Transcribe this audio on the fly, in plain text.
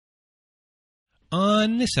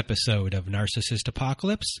On this episode of Narcissist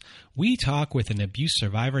Apocalypse, we talk with an abuse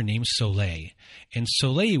survivor named Soleil. And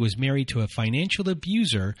Soleil was married to a financial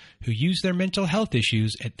abuser who used their mental health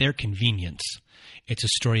issues at their convenience. It's a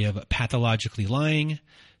story of pathologically lying,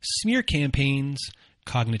 smear campaigns,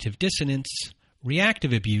 cognitive dissonance,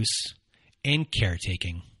 reactive abuse, and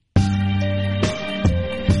caretaking.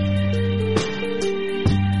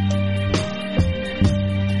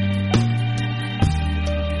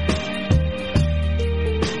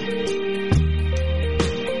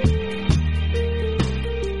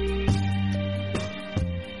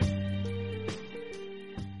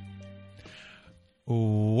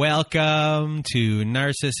 Welcome to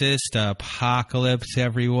Narcissist Apocalypse,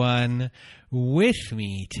 everyone. With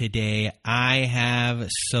me today, I have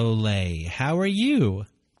Soleil. How are you?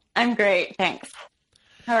 I'm great, thanks.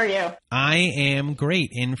 How are you? I am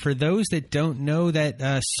great. And for those that don't know,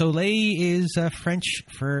 that Soleil is French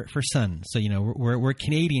for sun. So, you know, we're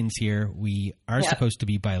Canadians here. We are supposed to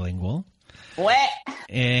be bilingual. What?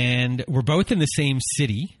 And we're both in the same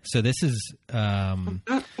city. So this is,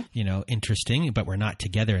 interesting, but we're not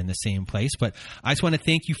together in the same place. But I just want to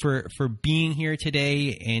thank you for being here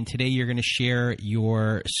today. And today you're going to share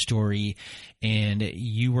your story. And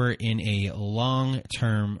you were in a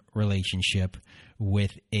long-term relationship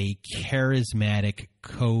with a charismatic,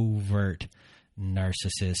 covert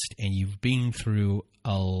narcissist. And you've been through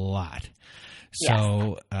a lot.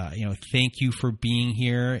 So, thank you for being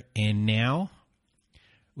here. And now,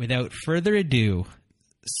 without further ado,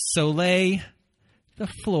 Soleil, the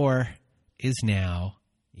floor is now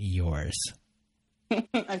yours.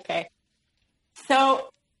 Okay. So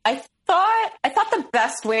I thought the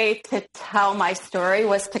best way to tell my story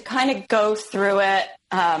was to kind of go through it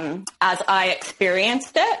as I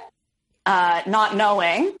experienced it, not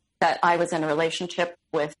knowing that I was in a relationship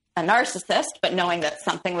with a narcissist, but knowing that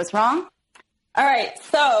something was wrong. All right.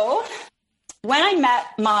 So when I met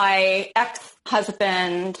my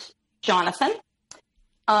ex-husband, Jonathan,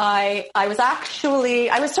 I was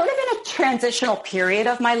sort of in a transitional period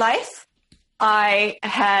of my life. I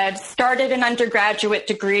had started an undergraduate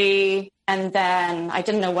degree and then I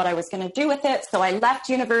didn't know what I was going to do with it. So I left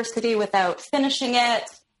university without finishing it.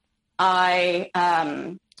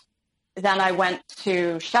 Then I went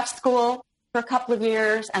to chef school for a couple of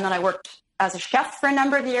years and then I worked as a chef for a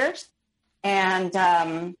number of years. And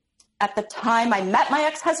at the time I met my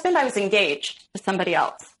ex-husband, I was engaged to somebody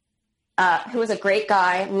else who was a great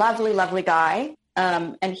guy, lovely, lovely guy.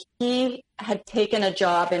 And he had taken a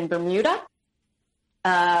job in Bermuda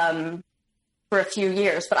for a few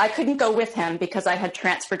years, but I couldn't go with him because I had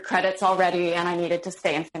transferred credits already and I needed to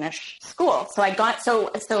stay and finish school. So I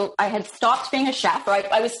had stopped being a chef, or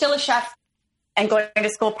I was still a chef and going to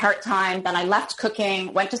school part-time. Then I left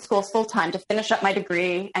cooking, went to school full-time to finish up my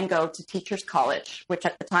degree and go to teacher's college, which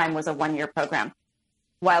at the time was a 1-year program,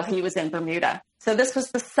 while he was in Bermuda. So this was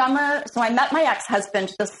the summer. So I met my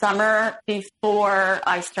ex-husband the summer before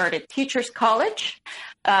I started teacher's college.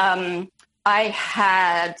 I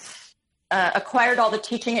had acquired all the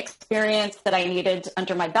teaching experience that I needed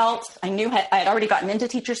under my belt. I knew I had already gotten into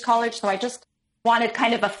teacher's college, so I just wanted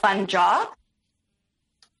kind of a fun job.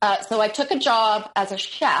 So I took a job as a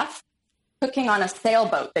chef cooking on a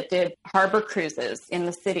sailboat that did harbor cruises in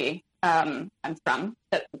the city I'm from,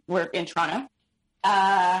 that were in Toronto.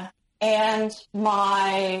 And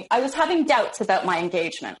I was having doubts about my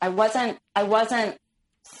engagement. I wasn't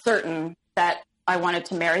certain that I wanted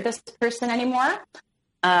to marry this person anymore.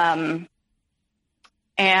 And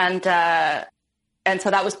so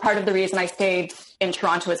that was part of the reason I stayed in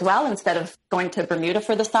Toronto as well, instead of going to Bermuda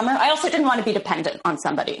for the summer. I also didn't want to be dependent on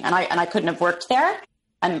somebody, and I couldn't have worked there.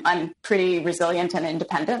 I'm pretty resilient and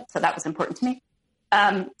independent, so that was important to me.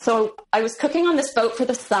 So I was cooking on this boat for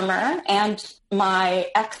the summer, and my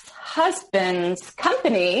ex-husband's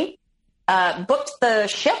company booked the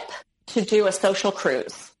ship to do a social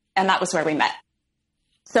cruise, and that was where we met.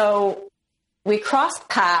 So we crossed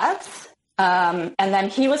paths. And then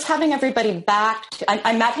he was having everybody back.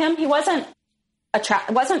 I met him. He wasn't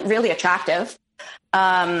really attractive,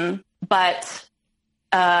 but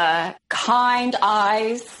kind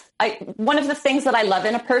eyes. One of the things that I love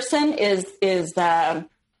in a person is a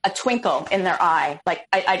twinkle in their eye. Like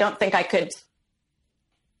I don't think I could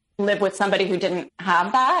live with somebody who didn't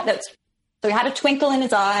have that. So he had a twinkle in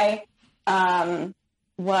his eye.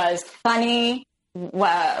 Was funny,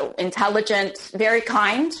 intelligent, very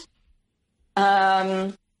kind.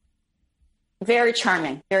 Very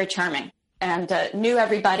charming, and knew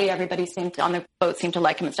everybody. Everybody on the boat seemed to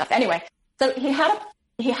like him and stuff. Anyway, so he had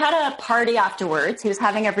a party afterwards. He was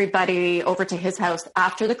having everybody over to his house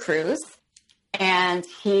after the cruise. and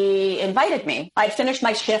he invited me. I'd finished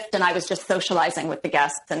my shift and I was just socializing with the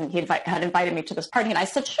guests, and he had invited me to this party. And I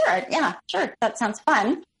said, sure, that sounds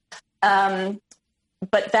fun.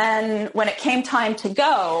 But then when it came time to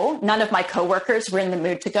go, none of my coworkers were in the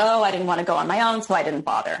mood to go. I didn't want to go on my own, so I didn't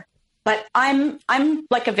bother. But I'm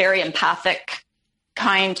like a very empathic,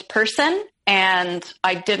 kind person, and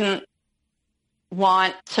I didn't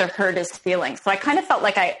want to hurt his feelings. So I kind of felt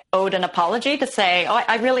like I owed an apology to say,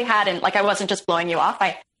 I really hadn't, like I wasn't just blowing you off.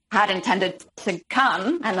 I had intended to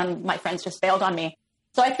come, and then my friends just bailed on me.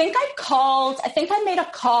 So I think I made a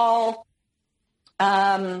call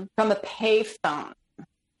from a pay phone.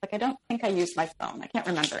 Like, I don't think I used my phone. I can't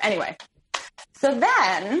remember. Anyway, so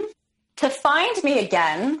then to find me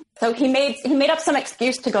again, so he made up some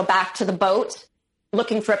excuse to go back to the boat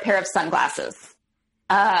looking for a pair of sunglasses.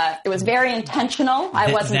 It was very intentional.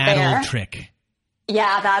 I wasn't there. That old trick.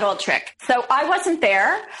 Yeah, that old trick. So I wasn't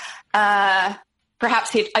there.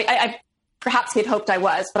 Perhaps he'd hoped I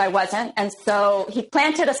was, but I wasn't. And so he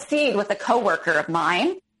planted a seed with a coworker of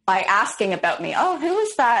mine by asking about me. Oh, who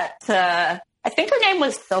is that? I think her name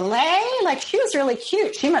was Soleil. Like, she was really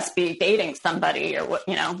cute. She must be dating somebody or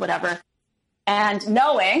whatever. And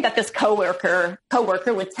knowing that this coworker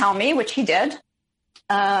would tell me, which he did.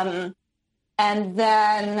 And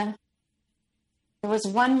then there was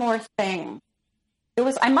one more thing.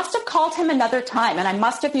 I must have called him another time, and I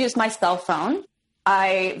must have used my cell phone.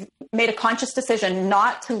 I made a conscious decision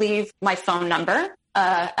not to leave my phone number.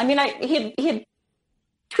 He had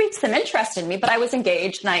tweaked some interest in me, but I was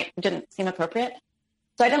engaged and I didn't seem appropriate.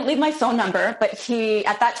 So I didn't leave my phone number, but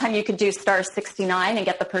at that time you could do *69 and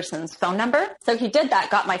get the person's phone number. So he did that,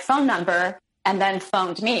 got my phone number, and then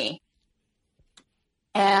phoned me.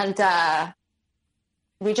 And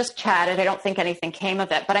we just chatted. I don't think anything came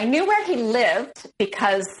of it, but I knew where he lived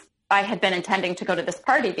because I had been intending to go to this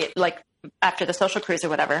party, like after the social cruise or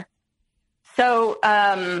whatever. So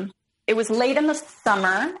it was late in the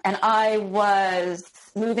summer, and I was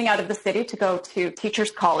moving out of the city to go to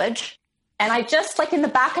teachers college. And I just, like, in the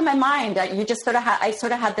back of my mind, I sort of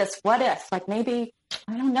had this, what if, like, maybe,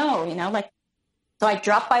 I don't know, so I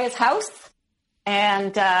dropped by his house,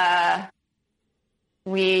 and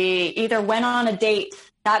we either went on a date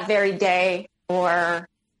that very day or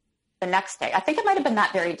the next day. I think it might have been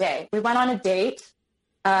that very day. We went on a date.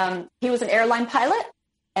 He was an airline pilot.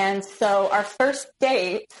 And so our first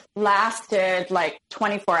date lasted like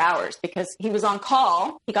 24 hours because he was on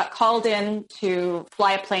call. He got called in to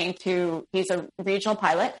fly a plane he's a regional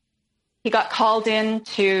pilot. He got called in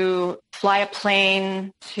to fly a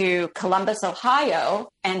plane to Columbus, Ohio,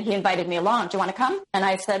 and he invited me along. Do you want to come? And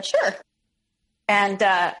I said, sure. And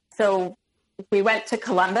so we went to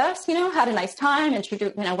Columbus, had a nice time,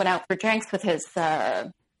 went out for drinks with his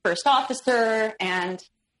first officer, and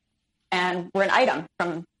we're an item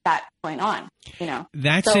from that point on,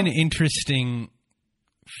 That's an interesting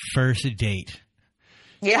first date.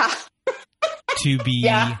 Yeah. To be,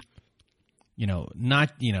 yeah.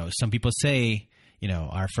 Not, some people say,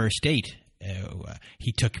 our first date,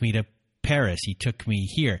 he took me to Paris. He took me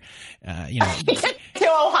here, to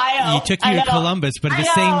Ohio. He took you to Columbus, but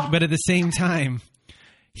at the same time,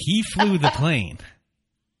 he flew the plane.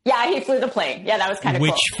 Yeah, he flew the plane. Yeah, that was kind of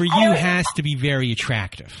cool. Which for you has to be very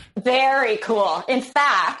attractive. Very cool. In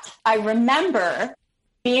fact, I remember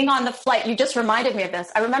being on the flight. You just reminded me of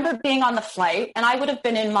this. I remember being on the flight, and I would have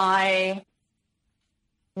been in my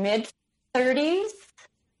mid-30s,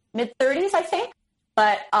 I think.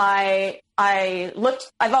 But I've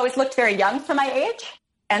always looked very young for my age.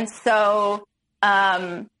 And so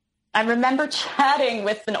I remember chatting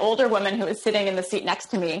with an older woman who was sitting in the seat next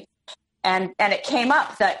to me. And it came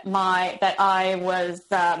up that I was,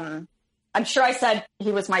 I'm sure I said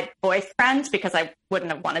he was my boyfriend because I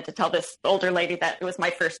wouldn't have wanted to tell this older lady that it was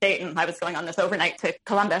my first date and I was going on this overnight to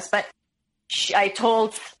Columbus. But I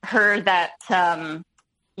told her that,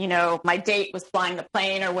 my date was flying the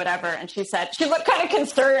plane or whatever. And she looked kind of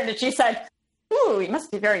concerned, and she said, "Ooh, you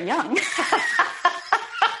must be very young."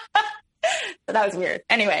 So that was weird.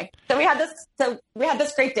 Anyway, so we had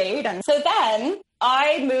this great date. And so then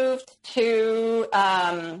I moved to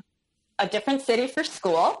a different city for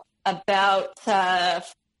school about, a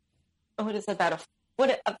 4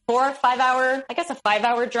 or 5 hour, I guess a 5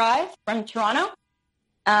 hour drive from Toronto.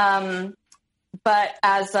 But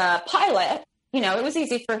as a pilot, it was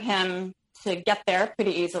easy for him to get there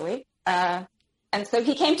pretty easily. And so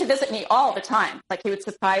he came to visit me all the time. Like, he would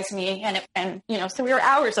surprise me, and so we were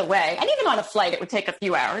hours away. And even on a flight, it would take a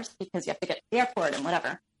few hours because you have to get to the airport and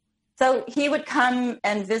whatever. So he would come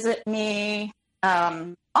and visit me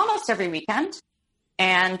almost every weekend.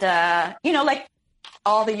 And,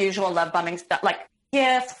 all the usual love bombing stuff, like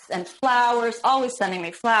gifts and flowers, always sending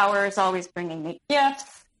me flowers, always bringing me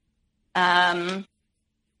gifts.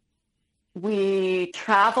 We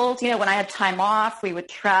traveled, when I had time off, we would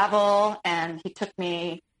travel, and he took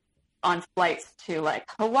me on flights to like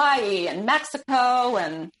Hawaii and Mexico,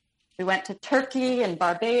 and we went to Turkey and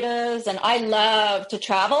Barbados, and I love to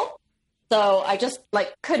travel. So I just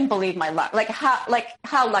like couldn't believe my luck.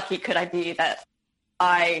 How lucky could I be that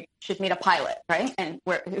I should meet a pilot, right? And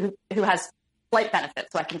who has flight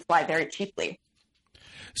benefits, so I can fly very cheaply.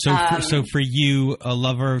 So for you, a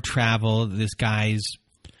lover of travel, this guy's,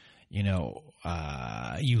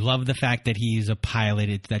 you love the fact that he's a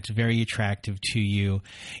pilot. That's very attractive to you.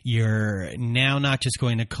 You're now not just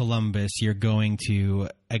going to Columbus, you're going to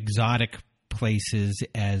exotic places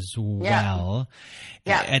as well.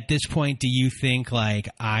 Yeah. At this point, do you think like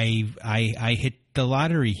I hit the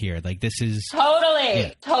lottery here? Like this is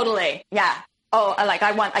totally. Yeah. Oh,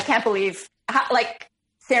 I can't believe how, like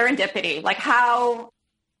serendipity, like how,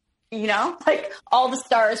 like all the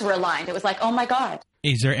stars were aligned. It was like, oh my God.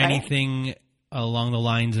 Is there anything along the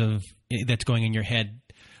lines of that's going in your head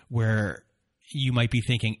where you might be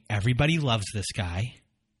thinking, everybody loves this guy?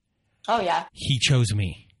 Oh yeah. He chose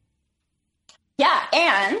me. Yeah.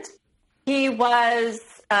 And he was,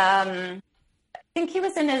 I think he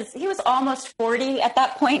was almost 40 at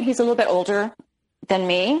that point. He's a little bit older than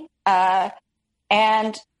me.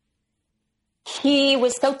 And he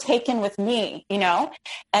was so taken with me,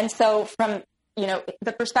 and so from,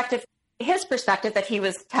 his perspective that he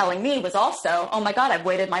was telling me was also, oh my God, I've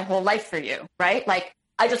waited my whole life for you. Right. Like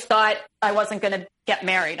I just thought I wasn't going to get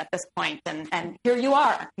married at this point. And here you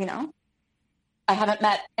are, I haven't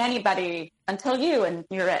met anybody until you, and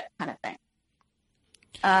you're it, kind of thing.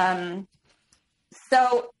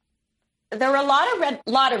 So there were a lot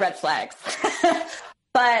of red flags,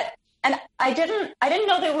 and I didn't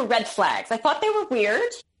know they were red flags. I thought they were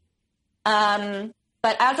weird.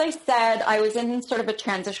 But as I said, I was in sort of a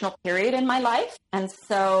transitional period in my life. And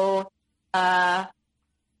so I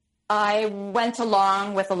went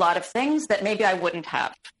along with a lot of things that maybe I wouldn't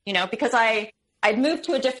have, because I'd moved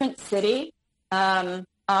to a different city.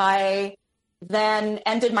 I then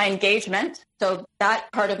ended my engagement. So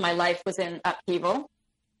that part of my life was in upheaval.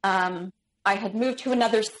 I had moved to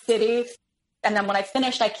another city. And then when I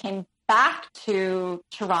finished, I came back to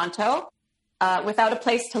Toronto. Without a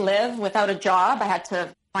place to live, without a job. I had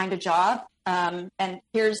to find a job. And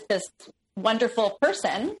here's this wonderful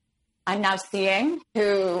person I'm now seeing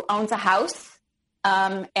who owns a house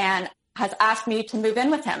and has asked me to move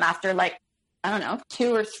in with him after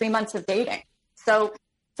 2 or 3 months of dating. So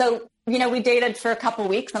we dated for a couple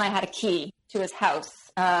of weeks, and I had a key to his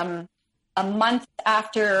house. A month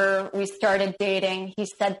after we started dating, he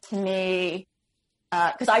said to me,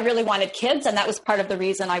 because I really wanted kids, and that was part of the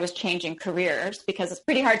reason I was changing careers, because it's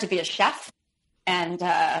pretty hard to be a chef and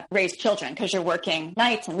raise children because you're working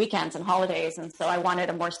nights and weekends and holidays. And so I wanted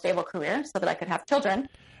a more stable career so that I could have children.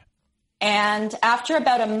 And after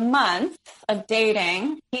about a month of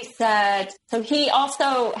dating, he said, so he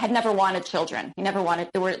also had never wanted children. He never wanted,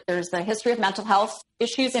 there's a history of mental health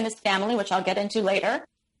issues in his family, which I'll get into later.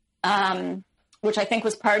 Which I think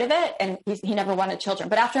was part of it. And he never wanted children.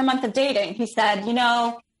 But after a month of dating, he said,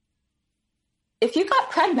 if you got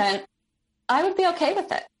pregnant, I would be okay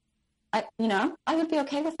with it. I would be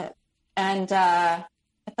okay with it. And I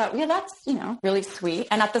thought, yeah, that's, really sweet.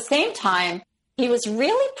 And at the same time, he was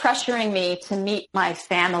really pressuring me to meet my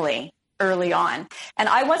family early on. And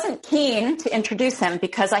I wasn't keen to introduce him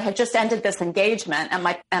because I had just ended this engagement,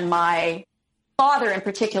 and my father in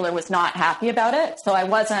particular was not happy about it. So I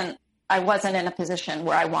wasn't in a position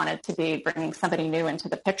where I wanted to be bringing somebody new into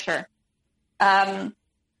the picture. And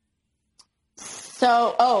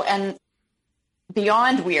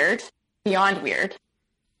beyond weird,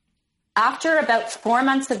 after about 4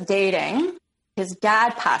 months of dating, his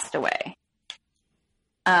dad passed away.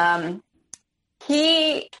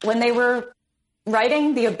 When they were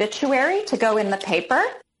writing the obituary to go in the paper,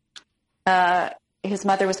 his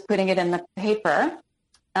mother was putting it in the paper.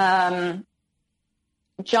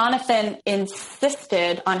 Jonathan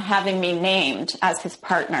insisted on having me named as his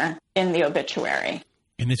partner in the obituary.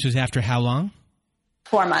 And this was after how long?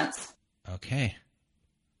 4 months. Okay.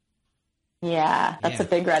 Yeah, that's a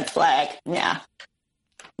big red flag. Yeah.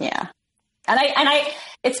 And I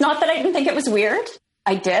it's not that I didn't think it was weird.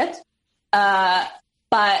 I did.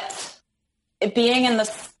 But being in the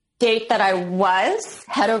state that I was,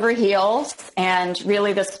 head over heels, and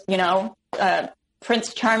really this,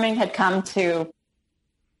 Prince Charming had come to,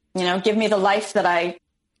 give me the life that I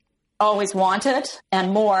always wanted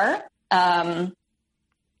and more.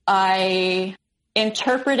 I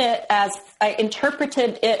interpreted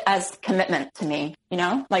it as commitment to me,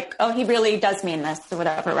 like, oh, he really does mean this or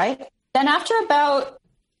whatever, right? Then after about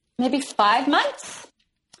maybe 5 months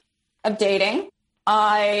of dating,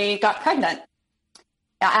 I got pregnant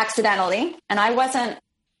accidentally. And I wasn't,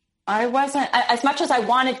 as much as I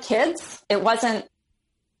wanted kids, it wasn't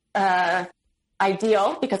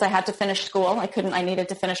ideal because I had to finish school. I needed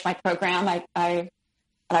to finish my program. I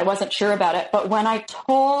wasn't sure about it. But when I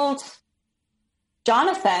told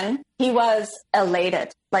Jonathan, he was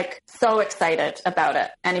elated, like so excited about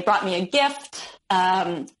it. And he brought me a gift.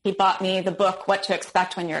 He bought me the book, What to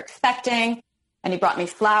Expect When You're Expecting. And he brought me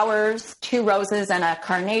flowers, 2 roses and a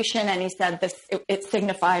carnation. And he said it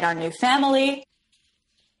signified our new family.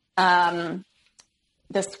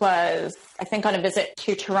 This was, I think, on a visit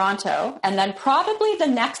to Toronto. And then probably the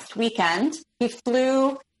next weekend, he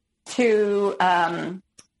flew to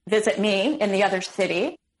visit me in the other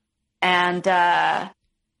city. And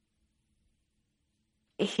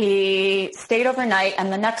he stayed overnight.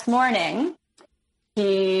 And the next morning,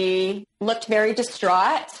 he looked very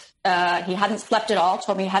distraught. He hadn't slept at all,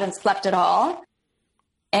 told me he hadn't slept at all.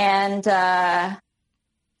 And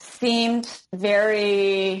seemed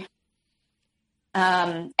very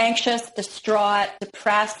anxious, distraught,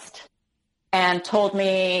 depressed, and told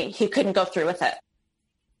me he couldn't go through with it,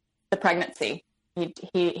 the pregnancy.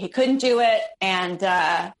 He couldn't do it,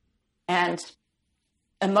 and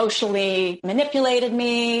emotionally manipulated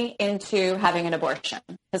me into having an abortion.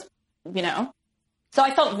 Because, so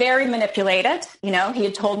I felt very manipulated. He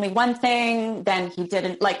had told me one thing, then he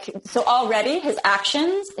didn't. So already his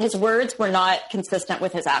words were not consistent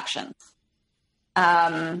with his actions.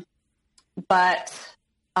 But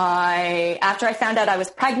after I found out I was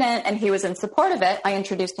pregnant and he was in support of it, I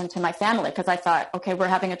introduced him to my family because I thought, okay, we're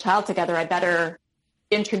having a child together. I better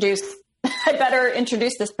introduce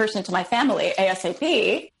this person to my family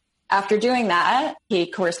ASAP. After doing that, he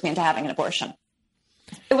coerced me into having an abortion.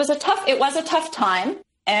 It was a tough time.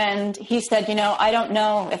 And he said, I don't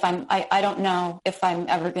know if I'm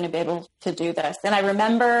ever going to be able to do this. And I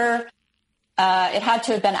remember, it had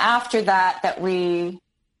to have been after that we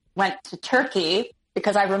went to Turkey,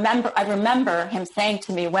 because I remember him saying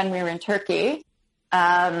to me when we were in Turkey,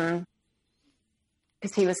 because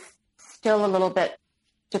he was still a little bit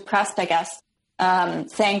depressed, I guess,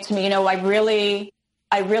 saying to me, I really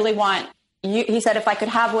want you. He said, if I could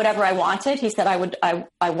have whatever I wanted, he said, I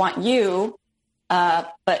want you,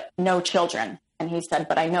 but no children. And he said,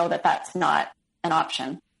 but I know that that's not an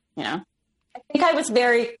option. I think I was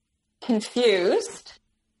very confused.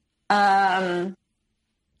 I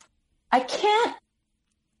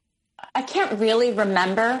can't really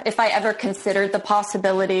remember if I ever considered the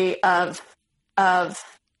possibility of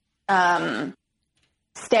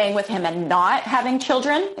staying with him and not having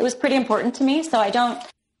children. It was pretty important to me. So I don't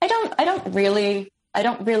really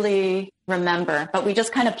remember, but we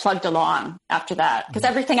just kind of plugged along after that because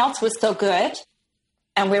everything else was so good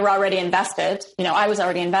and we were already invested. I was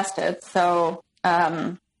already invested. So,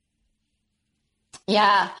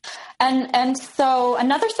 yeah. And so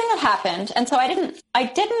another thing that happened, and so I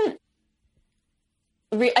didn't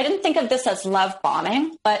think of this as love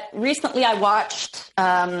bombing, but recently I watched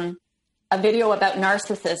a video about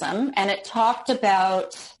narcissism, and it talked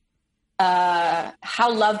about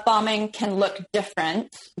how love bombing can look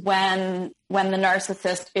different when the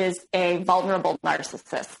narcissist is a vulnerable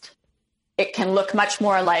narcissist. It can look much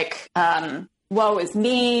more like, woe is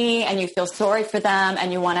me, and you feel sorry for them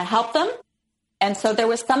and you want to help them. And so there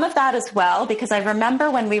was some of that as well, because I remember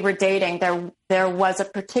when we were dating, there was a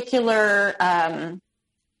particular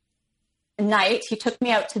night he took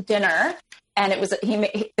me out to dinner, and it was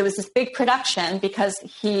this big production because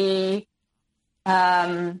he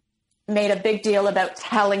made a big deal about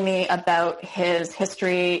telling me about his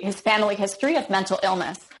family history of mental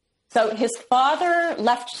illness. So his father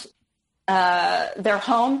left their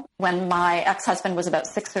home when my ex-husband was about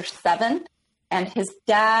 6 or 7, and his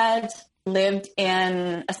dad lived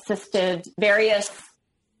in various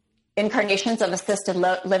incarnations of assisted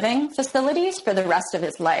living facilities for the rest of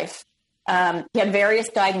his life. He had various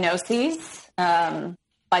diagnoses,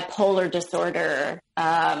 bipolar disorder.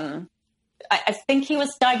 I think he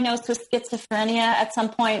was diagnosed with schizophrenia at some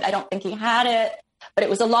point. I don't think he had it, but it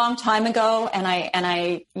was a long time ago. And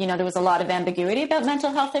I, there was a lot of ambiguity about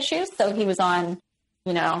mental health issues. So he was on,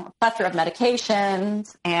 a plethora of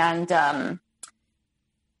medications and,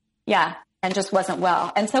 and just wasn't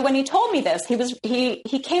well. And so when he told me this, he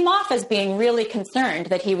came off as being really concerned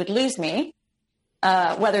that he would lose me.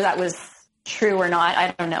 Whether that was true or not,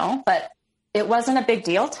 I don't know, but it wasn't a big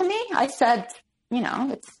deal to me. I said,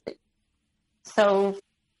 so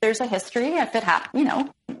there's a history. If it happens,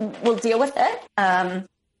 we'll deal with it.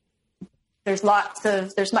 There's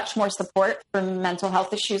much more support for mental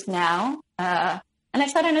health issues now. And I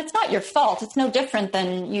said, and it's not your fault. It's no different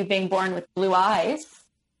than you being born with blue eyes.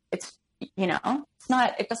 It's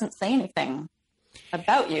not, it doesn't say anything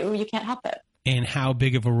about you. You can't help it. And how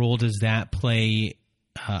big of a role does that play,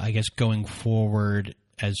 I guess, going forward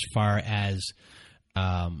as far as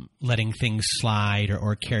letting things slide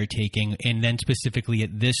or caretaking? And then specifically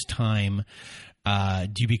at this time,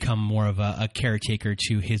 do you become more of a caretaker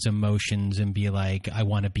to his emotions and be like, I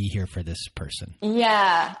want to be here for this person?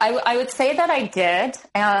 Yeah, I would say that I did.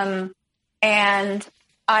 And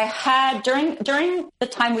I had, during the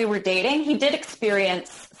time we were dating, he did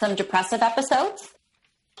experience some depressive episodes.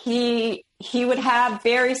 He would have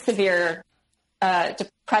very severe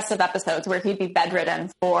depressive episodes where he'd be bedridden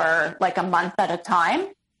for like a month at a time.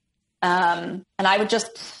 And I would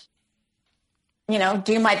just,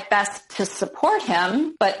 do my best to support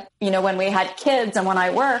him. But, when we had kids and when I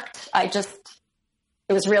worked,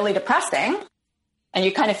 it was really depressing. And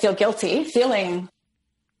you kind of feel guilty, feeling,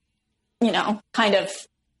 kind of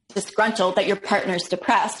disgruntled that your partner's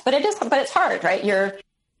depressed. But it's hard, right? You're,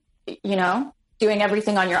 doing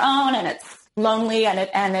everything on your own, and it's lonely, and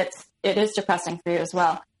it is depressing for you as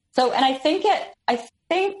well. So, and I think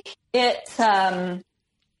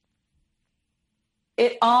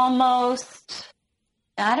it almost,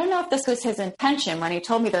 I don't know if this was his intention when he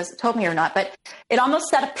told me or not, but it almost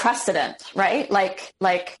set a precedent, right?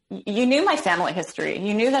 Like you knew my family history.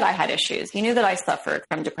 You knew that I had issues. You knew that I suffered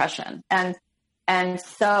from depression. And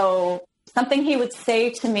so something he would say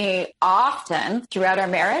to me often throughout our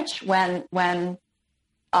marriage when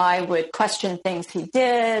I would question things he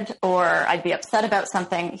did, or I'd be upset about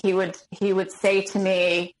something, he would say to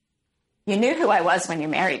me, you knew who I was when you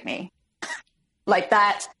married me. Like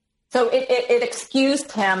that. So it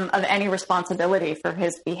excused him of any responsibility for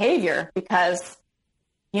his behavior because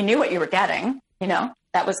you knew what you were getting,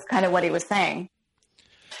 that was kind of what he was saying.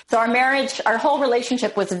 So our marriage, our whole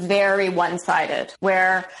relationship was very one-sided,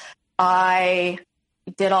 where I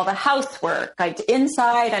did all the housework,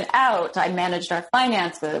 inside and out. I managed our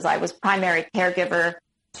finances. I was primary caregiver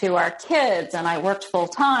to our kids, and I worked full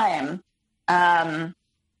time. And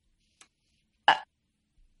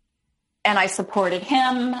I supported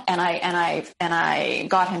him, and I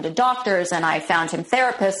got him to doctors, and I found him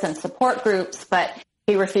therapists and support groups, but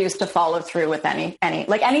he refused to follow through with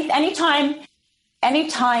anytime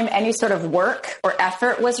any sort of work or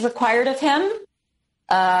effort was required of him,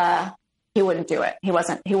 he wouldn't do it. He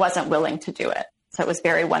wasn't willing to do it. So it was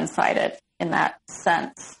very one-sided in that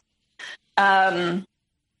sense.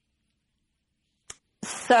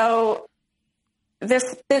 So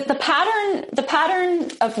the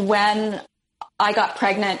pattern of when I got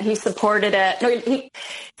pregnant, he supported it.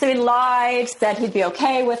 So he lied, said he'd be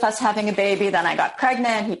okay with us having a baby. Then I got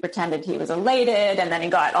pregnant. He pretended he was elated, and then he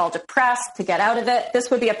got all depressed to get out of it. This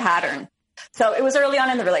would be a pattern. So it was early on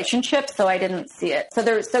in the relationship, so I didn't see it. So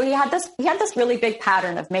he had this really big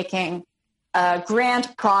pattern of making a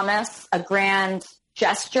grand promise, a grand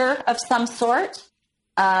gesture of some sort,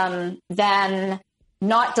 then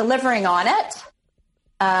not delivering on it,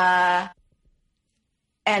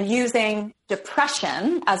 and using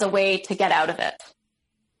depression as a way to get out of it.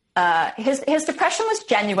 His depression was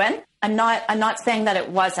genuine. I'm not saying that it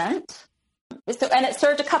wasn't. So, and it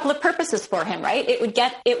served a couple of purposes for him, right? It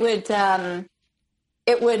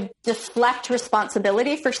would deflect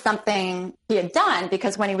responsibility for something he had done,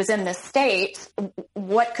 because when he was in this state,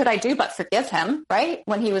 what could I do but forgive him, right?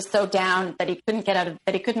 When he was so down that he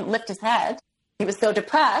couldn't lift his head, he was so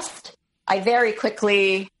depressed. I very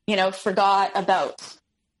quickly, forgot about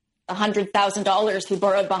 $100,000 he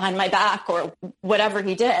borrowed behind my back or whatever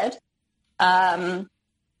he did.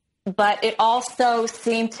 But it also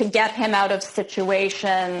seemed to get him out of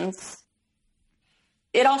situations.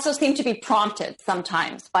 It also seemed to be prompted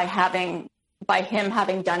sometimes by him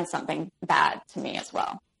having done something bad to me as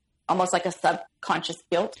well. Almost like a subconscious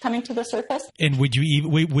guilt coming to the surface. And would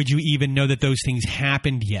you even know that those things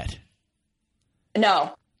happened yet?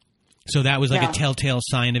 No. So that was like a telltale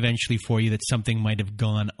sign eventually for you that something might have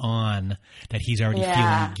gone on that he's already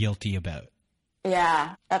feeling guilty about.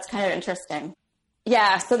 Yeah, that's kind of interesting.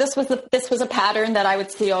 Yeah, so this was a pattern that I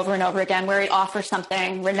would see over and over again, where he'd offer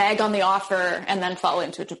something, renege on the offer, and then fall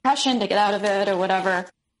into a depression to get out of it or whatever.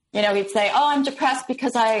 He'd say, "Oh, I'm depressed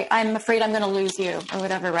because I'm afraid I'm going to lose you," or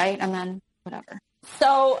whatever, right? And then whatever.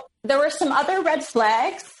 So there were some other red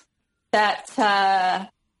flags that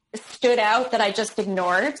stood out that I just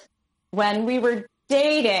ignored. When we were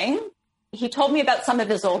dating, he told me about some of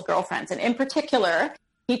his old girlfriends, and in particular,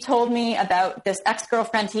 he told me about this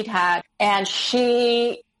ex-girlfriend he'd had, and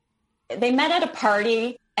they met at a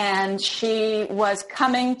party, and she was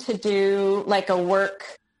coming to do like a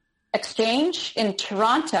work exchange in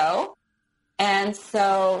Toronto. And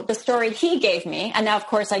so the story he gave me, and now of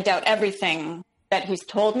course I doubt everything that he's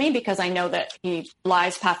told me because I know that he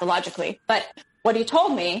lies pathologically, but what he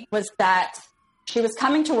told me was that she was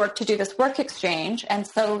coming to work to do this work exchange. And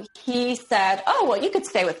so he said, oh, well, you could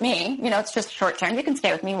stay with me. You know, it's just short term. You can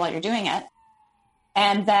stay with me while you're doing it.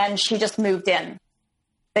 And then she just moved in.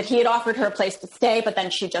 That he had offered her a place to stay, but then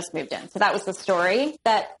she just moved in. So that was the story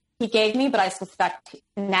that he gave me, but I suspect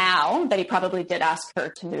now that he probably did ask her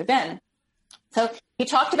to move in. So he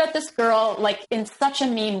talked about this girl like in such a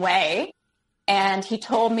mean way. And he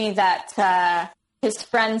told me that his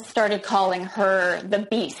friends started calling her the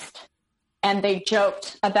Beast. And they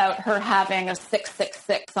joked about her having a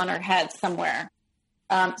 666 on her head somewhere.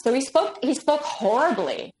 So he spoke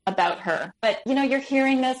horribly about her. But, you know, you're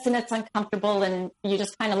hearing this and it's uncomfortable and you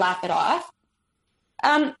just kind of laugh it off.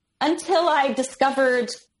 Until I discovered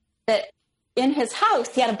that in his house,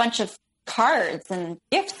 he had a bunch of cards and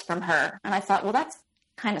gifts from her. And I thought, well, that's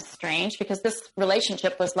kind of strange because this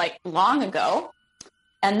relationship was like long ago.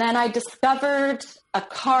 And then I discovered a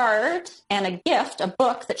card and a gift, a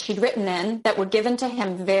book that she'd written in that were given to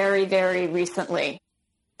him very, very recently.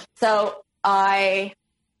 So I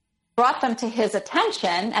brought them to his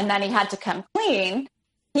attention, and then he had to come clean.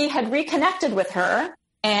 He had reconnected with her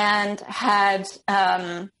and had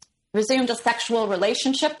resumed a sexual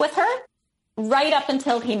relationship with her right up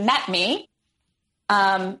until he met me.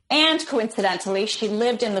 And coincidentally, she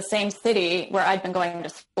lived in the same city where I'd been going to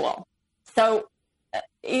school. So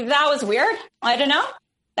that was weird. I don't know.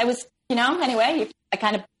 I was, you know, anyway, I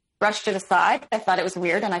kind of brushed it aside. I thought it was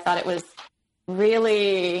weird, and I thought it was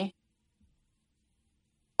really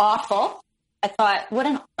awful. I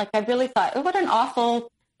really thought, what an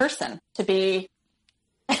awful person to be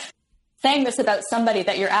saying this about somebody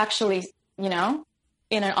that you're actually, you know,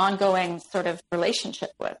 in an ongoing sort of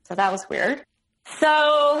relationship with. So that was weird.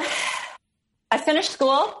 So I finished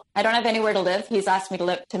school. I don't have anywhere to live. He's asked me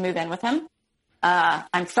to move in with him.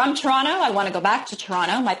 I'm from Toronto. I want to go back to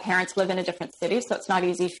Toronto. My parents live in a different city, so it's not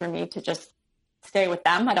easy for me to just stay with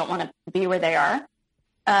them. I don't want to be where they are.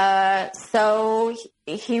 So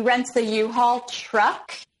he rents a U-Haul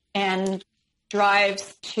truck and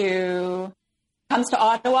comes to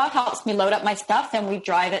Ottawa, helps me load up my stuff, and we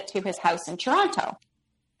drive it to his house in Toronto.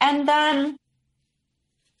 And then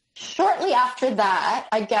shortly after that,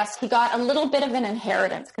 I guess he got a little bit of an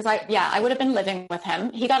inheritance because I would have been living with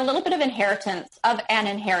him. He got a little bit of an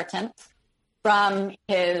inheritance from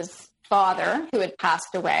his father who had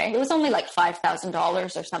passed away. It was only like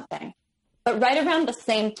 $5,000 or something. But right around the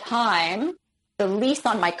same time, the lease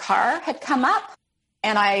on my car had come up,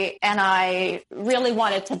 and I really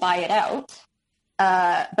wanted to buy it out.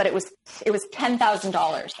 But it was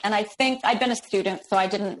 $10,000. And I think I'd been a student, so I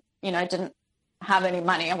didn't have any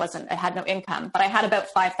money. I had no income, but I had about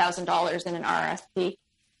 $5,000 in an RSP.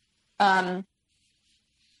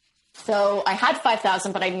 So I had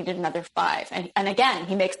 5,000, but I needed another 5. And again,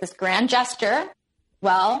 he makes this grand gesture.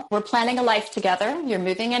 Well, we're planning a life together. You're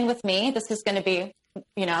moving in with me. This is going to be,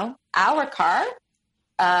 you know, our car.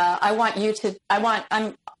 I'm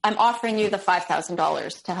offering you the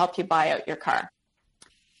 $5,000 to help you buy out your car.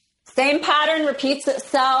 Same pattern repeats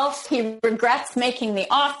itself. He regrets making the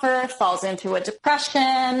offer, falls into a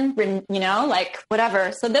depression, you know, like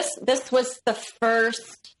whatever. So this was the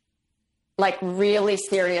first, like, really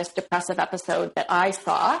serious depressive episode that I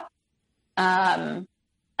saw.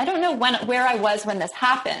 I don't know where I was when this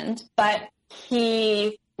happened, but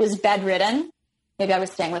he was bedridden. Maybe I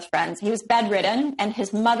was staying with friends. He was bedridden, and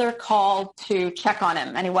his mother called to check on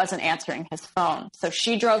him, and he wasn't answering his phone. So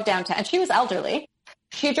she drove downtown, and she was elderly.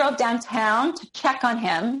 She drove downtown to check on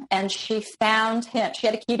him, and she found him. She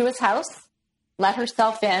had a key to his house, let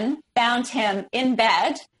herself in, found him in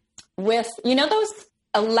bed with, you know,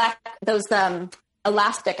 those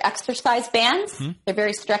elastic exercise bands. Mm-hmm. They're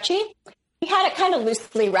very stretchy. He had it kind of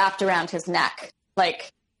loosely wrapped around his neck,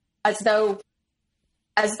 like as though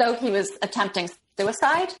he was attempting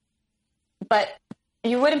suicide. But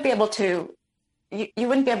you wouldn't be able to. You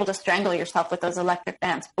wouldn't be able to strangle yourself with those elastic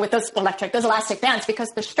bands because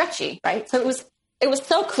they're stretchy, right? So it was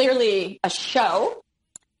so clearly a show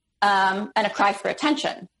and a cry for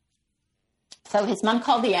attention. So his mom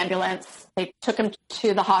called the ambulance. They took him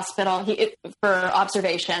to the hospital for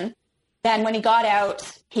observation. Then when he got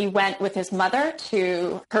out, he went with his mother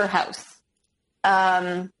to her house.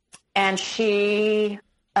 And she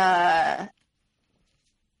babysat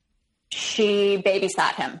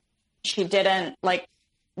him. She didn't, like,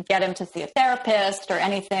 get him to see a therapist or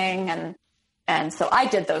anything. And so I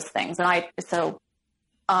did those things. And I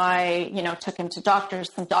took him to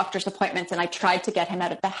some doctor's appointments, and I tried to get him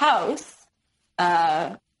out of the house,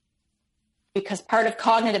 because part of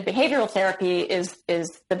cognitive behavioral therapy is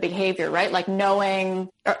the behavior, right? Like knowing,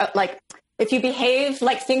 or like if you behave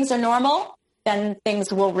like things are normal, then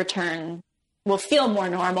things will feel more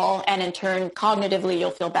normal. And in turn, cognitively,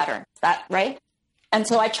 you'll feel better. Is that right? And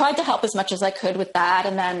so I tried to help as much as I could with that.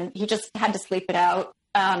 And then he just had to sleep it out.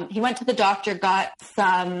 He went to the doctor, got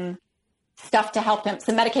some stuff to help him,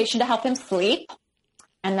 some medication to help him sleep.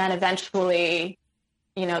 And then eventually,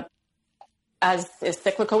 as is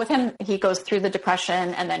cyclical with him, he goes through the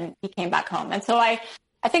depression, and then he came back home. And so I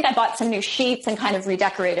think I bought some new sheets and kind of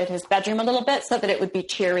redecorated his bedroom a little bit so that it would be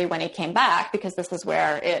cheery when he came back, because this is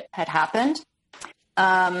where it had happened.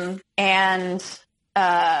 And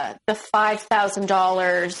the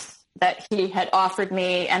 $5,000 that he had offered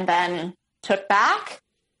me and then took back,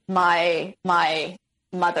 my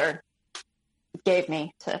mother gave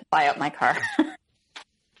me to buy out my car.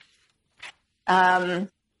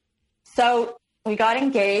 So we got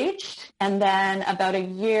engaged, and then about a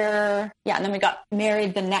year, and then we got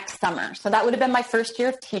married the next summer. So that would have been my first year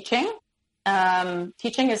of teaching.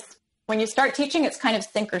 Teaching is, when you start teaching, it's kind of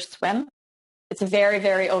sink or swim. It's very,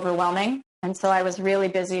 very overwhelming. And so I was really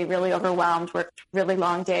busy, really overwhelmed, worked really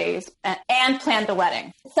long days, and planned the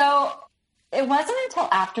wedding. So it wasn't until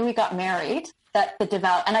after we got married that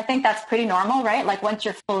and I think that's pretty normal, right? Like once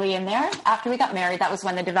you're fully in there, after we got married, that was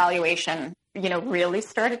when the devaluation, really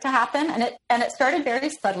started to happen. And it started very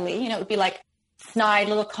subtly. It would be like snide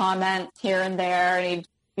little comments here and there. And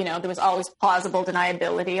there was always plausible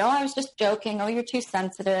deniability. Oh, I was just joking. Oh, you're too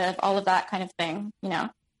sensitive. All of that kind of thing,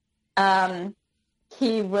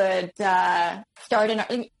 He would start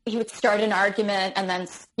an argument and then,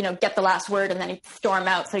 get the last word, and then he'd storm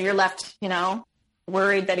out. So you're left,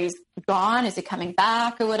 worried that he's gone. Is he coming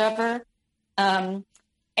back or whatever? And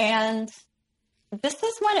this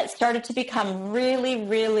is when it started to become really,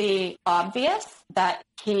 really obvious that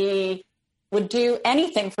he would do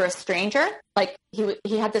anything for a stranger. Like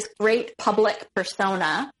he had this great public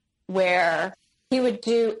persona where he would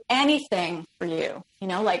do anything for you,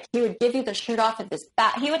 like he would give you the shirt off of his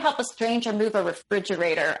back. He would help a stranger move a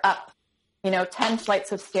refrigerator up, 10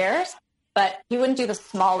 flights of stairs, but he wouldn't do the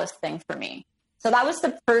smallest thing for me. So that was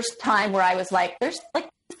the first time where I was like, this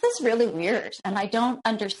is really weird, and I don't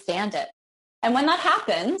understand it. And when that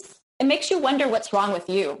happens, it makes you wonder what's wrong with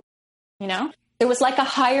you. There was like a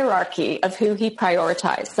hierarchy of who he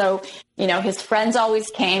prioritized. So, his friends always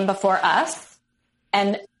came before us,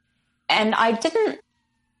 and I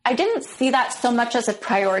didn't see that so much as a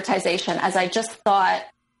prioritization as I just thought,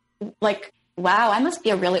 like, wow, I must be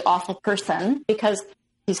a really awful person because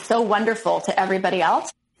he's so wonderful to everybody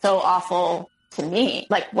else, so awful to me.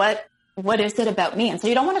 Like, what is it about me? And so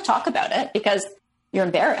you don't want to talk about it because you're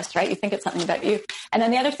embarrassed, right? You think it's something about you. And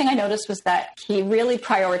then the other thing I noticed was that he really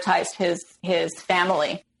prioritized his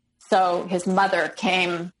family. So his mother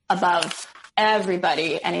came above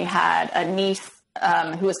everybody, and he had a niece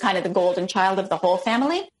who was kind of the golden child of the whole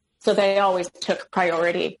family. So they always took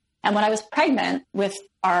priority. And when I was pregnant with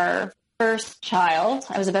our first child,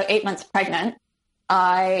 I was about 8 months pregnant,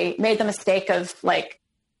 I made the mistake of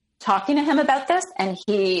talking to him about this, and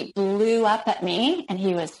he blew up at me, and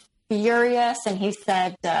he was furious. And he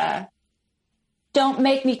said, don't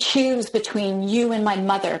make me choose between you and my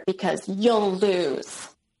mother because you'll lose.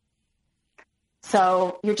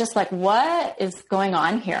 So you're just like, what is going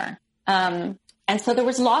on here? And so there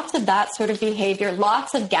was lots of that sort of behavior,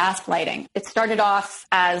 lots of gaslighting. It started off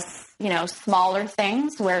as, smaller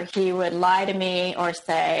things where he would lie to me or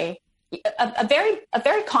say, a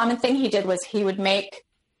very common thing he did was we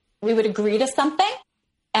would agree to something,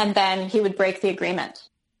 and then he would break the agreement.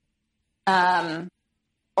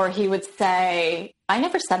 Or he would say, I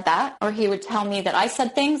never said that. Or he would tell me that I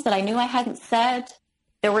said things that I knew I hadn't said.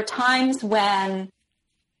 There were times when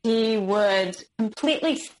he would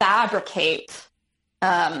completely fabricate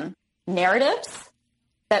narratives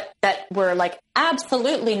that were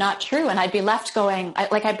absolutely not true. And I'd be left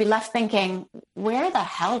thinking, where the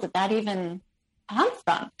hell did that even come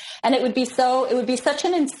from? And it would be such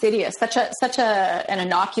an insidious, such an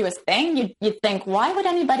innocuous thing. You'd think, why would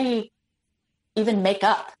anybody even make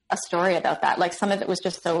up a story about that? Some of it was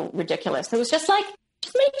just so ridiculous. It was just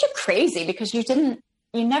made you crazy because you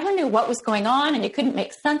never knew what was going on, and you couldn't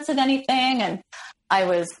make sense of anything. And I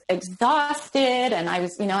was exhausted, and I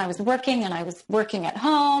was working, and I was working at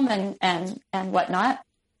home and whatnot.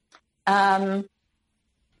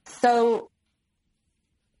 So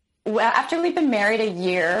after we'd been married a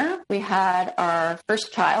year, we had our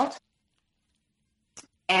first child.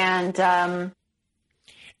 And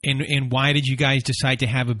why did you guys decide to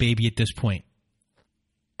have a baby at this point?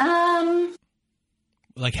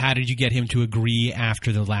 Like, how did you get him to agree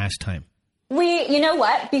after the last time? You know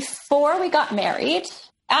what? Before we got married,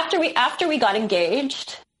 after we got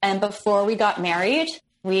engaged, and before we got married,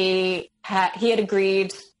 he had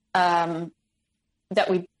agreed that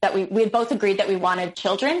we had both agreed that we wanted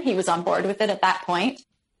children. He was on board with it at that point.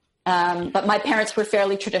 But my parents were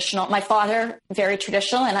fairly traditional. My father, very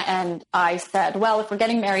traditional. And I said, well, if we're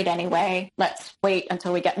getting married anyway, let's wait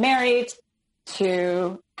until we get married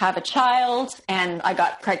to have a child. And I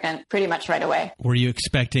got pregnant pretty much right away. Were you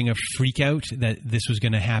expecting a freak out that this was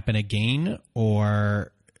going to happen again,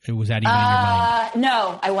 or was that even in your mind?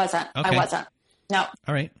 No, I wasn't. Okay. I wasn't. No.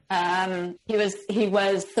 All right. He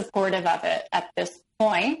was supportive of it at this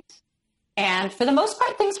point. And for the most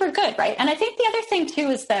part, things were good, right? And I think the other thing,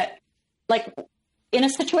 too, is that, like, in a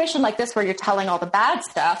situation like this where you're telling all the bad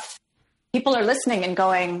stuff, people are listening and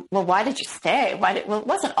going, well, why did you stay? Well, it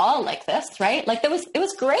wasn't all like this, right? Like, it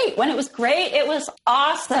was great. When it was great, it was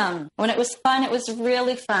awesome. When it was fun, it was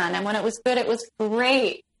really fun. And when it was good, it was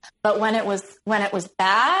great. But when it was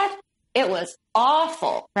bad, it was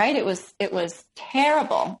awful, right? It was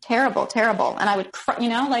terrible, terrible, terrible. And I would cry,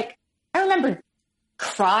 I remember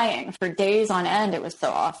crying for days on end. It was so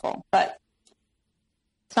awful, but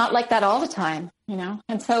it's not like that all the time,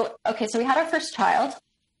 And so we had our first child,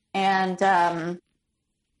 and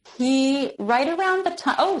he, right around the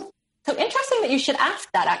time, so interesting that you should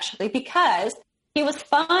ask that, actually, because he was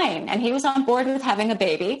fine and he was on board with having a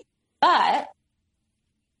baby. But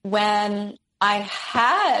when I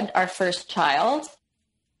had our first child,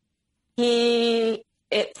 it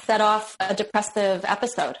set off a depressive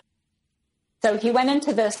episode. So he went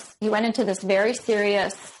into this very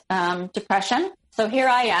serious depression. So here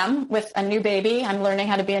I am with a new baby. I'm learning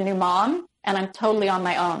how to be a new mom, and I'm totally on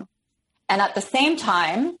my own. And at the same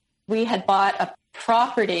time, we had bought a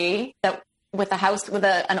property with a house with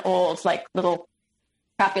an old, like, little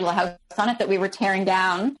crappy little house on it that we were tearing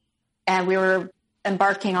down, and we were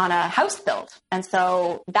embarking on a house build. And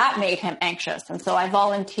so that made him anxious. And so I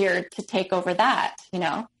volunteered to take over that,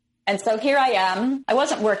 And so here I am. I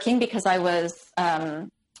wasn't working because I was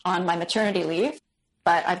on my maternity leave,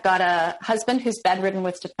 but I've got a husband who's bedridden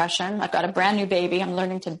with depression. I've got a brand new baby. I'm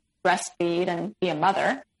learning to breastfeed and be a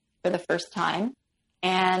mother for the first time,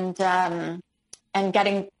 and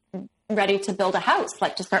getting ready to build a house,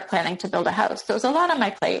 like to start planning to build a house. So it was a lot on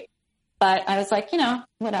my plate, but I was like,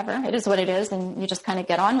 whatever, it is what it is. And you just kind of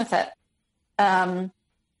get on with it.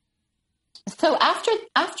 So after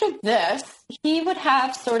this, he would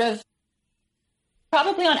have sort of,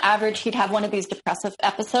 probably on average, he'd have one of these depressive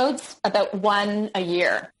episodes, about one a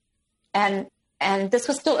year. And this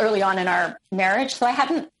was still early on in our marriage. So I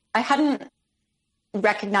hadn't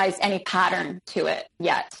recognized any pattern to it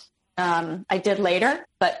yet. I did later,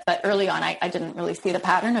 but early on, I didn't really see the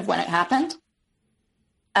pattern of when it happened.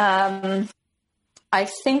 I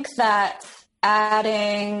think that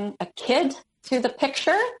adding a kid to the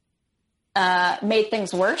picture made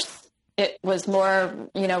things worse. It was more,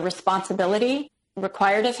 responsibility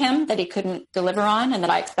required of him that he couldn't deliver on and that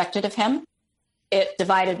I expected of him. It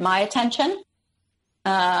divided my attention.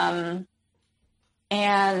 You're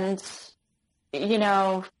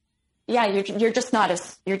just not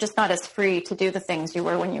as free to do the things you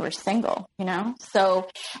were when you were single, So,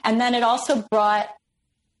 and then it also brought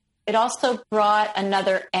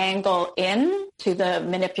another angle in to the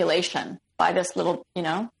manipulation by this little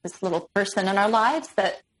person in our lives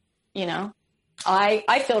that,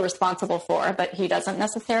 I feel responsible for, but he doesn't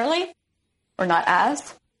necessarily, or not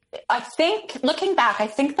as. I think, looking back, I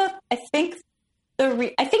think he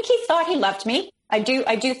thought he loved me. I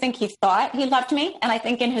do think he thought he loved me, and I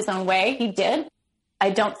think in his own way he did. I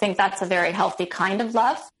don't think that's a very healthy kind of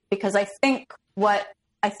love, because I think what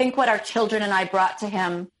our children and I brought to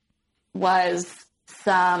him was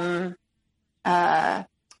some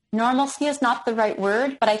normalcy is not the right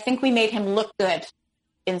word, but I think we made him look good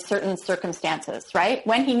in certain circumstances, right?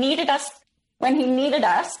 When he needed us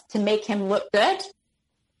to make him look good,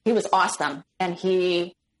 he was awesome. And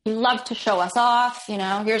he loved to show us off,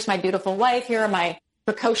 here's my beautiful wife, here are my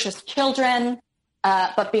precocious children.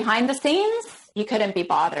 But behind the scenes, he couldn't be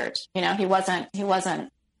bothered. He wasn't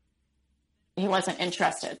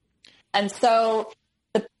interested. And so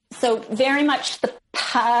very much the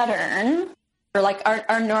pattern, or like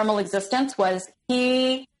our normal existence, was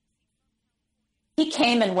he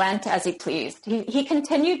came and went as he pleased. He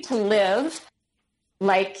continued to live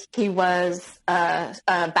like he was a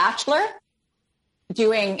bachelor,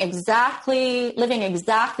 living exactly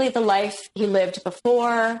the life he lived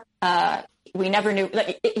before. We never knew,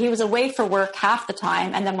 like, he was away for work half the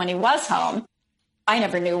time. And then when he was home, I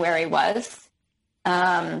never knew where he was.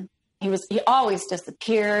 He always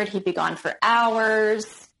disappeared. He'd be gone for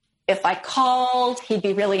hours. If I called, he'd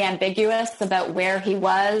be really ambiguous about where he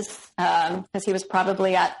was, because he was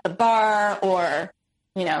probably at the bar or,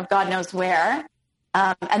 God knows where.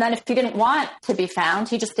 And then if he didn't want to be found,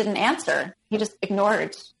 he just didn't answer. He just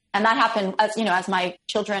ignored. And that happened as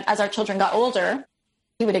our children got older,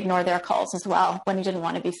 he would ignore their calls as well when he didn't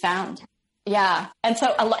want to be found. Yeah. And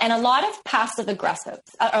so, a lot of passive aggression.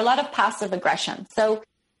 So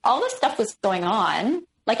all this stuff was going on.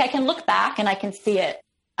 Like, I can look back and I can see it.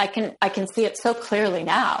 I can see it so clearly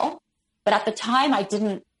now, but at the time I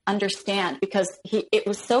didn't understand, because it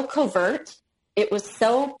was so covert. It was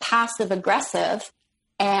so passive aggressive,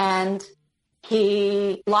 and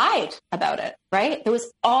he lied about it, right? He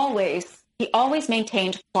always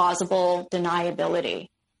maintained plausible deniability.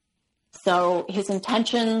 So his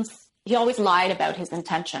intentions, he always lied about his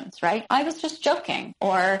intentions, right? I was just joking,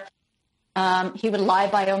 or he would lie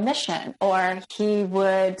by omission, or he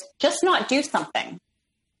would just not do something.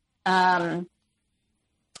 And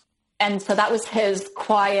so that was his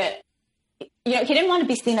quiet, he didn't want to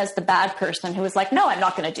be seen as the bad person who was like, no, I'm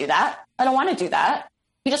not going to do that. I don't want to do that.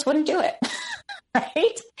 He just wouldn't do it.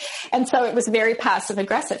 Right. And so it was very passive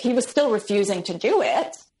aggressive. He was still refusing to do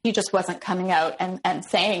it. He just wasn't coming out and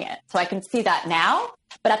saying it. So I can see that now,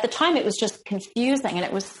 but at the time it was just confusing, and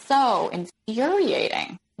it was so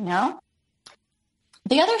infuriating.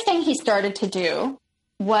 The other thing he started to do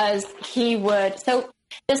was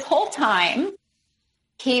this whole time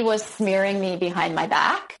he was smearing me behind my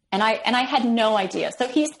back, and I had no idea.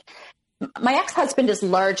 So my ex-husband is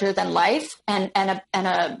larger than life and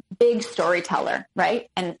a big storyteller,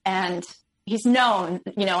 right? And he's known,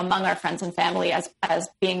 among our friends and family as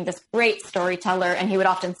being this great storyteller. And he would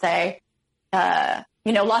often say,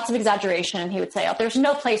 lots of exaggeration. And he would say, oh, there's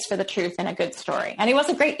no place for the truth in a good story. And he was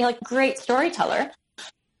a great storyteller.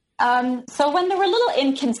 So when there were little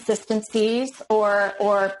inconsistencies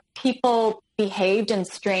or people behaved in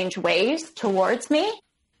strange ways towards me,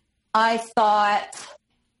 I thought,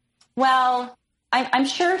 well, I'm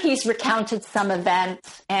sure he's recounted some event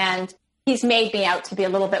and he's made me out to be a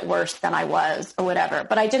little bit worse than I was or whatever.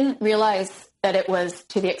 But I didn't realize that it was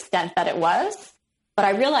to the extent that it was. But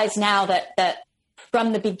I realize now that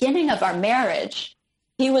from the beginning of our marriage,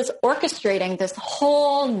 he was orchestrating this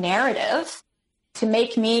whole narrative to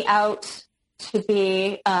make me out to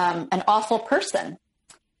be an awful person.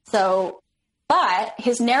 But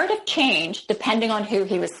his narrative changed depending on who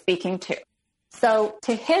he was speaking to. So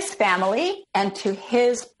to his family and to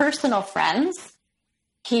his personal friends,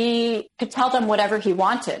 he could tell them whatever he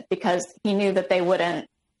wanted because he knew that they wouldn't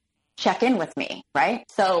check in with me, right?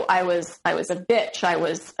 So I was a bitch. I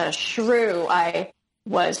was a shrew. I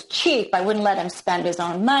was cheap. I wouldn't let him spend his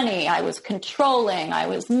own money. I was controlling. I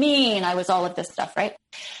was mean. I was all of this stuff, right?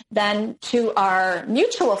 Then to our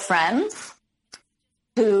mutual friends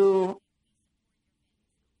who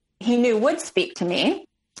he knew would speak to me,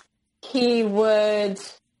 he would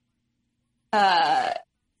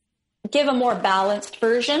give a more balanced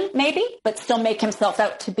version, maybe, but still make himself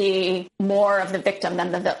out to be more of the victim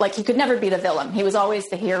than like he could never be the villain. He was always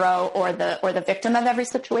the hero or the victim of every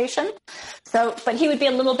situation. So, but he would be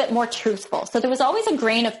a little bit more truthful. So there was always a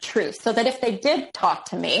grain of truth, so that if they did talk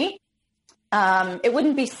to me, it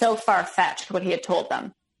wouldn't be so far-fetched what he had told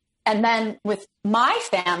them. And then with my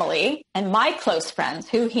family and my close friends,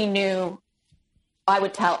 who he knew I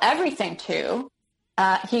would tell everything to,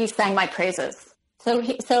 he sang my praises. So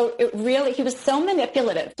he was so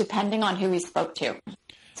manipulative depending on who he spoke to.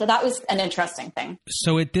 So that was an interesting thing.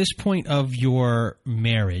 So at this point of your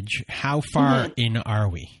marriage, how far in are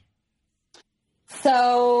we?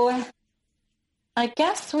 So I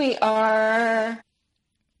guess we are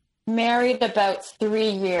married about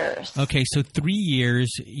 3 years. Okay, so 3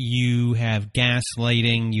 years, you have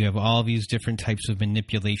gaslighting, you have all these different types of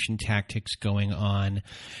manipulation tactics going on.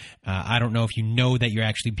 I don't know if you know that you're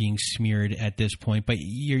actually being smeared at this point, but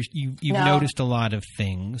you've noticed a lot of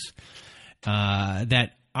things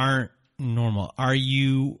that aren't normal. Are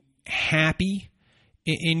you happy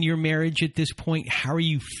in your marriage at this point? How are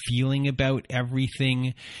you feeling about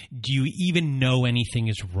everything? Do you even know anything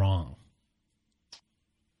is wrong?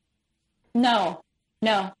 No,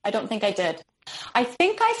 I don't think I did. I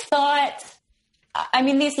think I thought,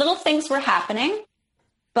 these little things were happening,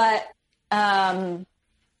 but,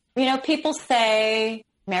 people say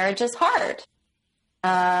marriage is hard.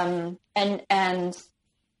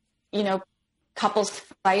 couples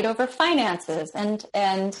fight over finances, and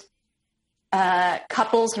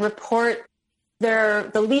couples report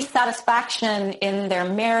the least satisfaction in their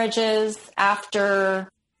marriages after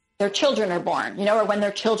their children are born, or when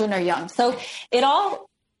their children are young. So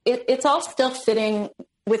it's all still fitting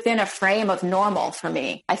within a frame of normal for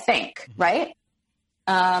me, I think, right?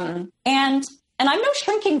 And I'm no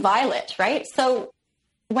shrinking violet, right? So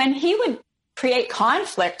when he would create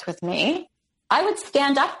conflict with me, I would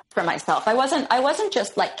stand up for myself. I wasn't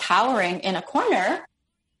just like cowering in a corner.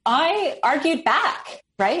 I argued back,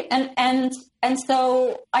 right? And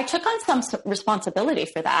so I took on some responsibility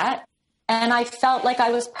for that. And I felt like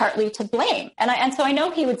I was partly to blame. And so I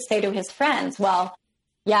know he would say to his friends, well,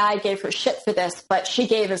 yeah, I gave her shit for this, but she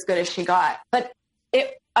gave as good as she got. But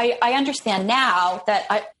I understand now that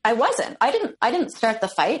I wasn't. I didn't start the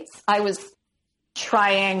fights. I was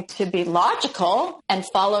trying to be logical and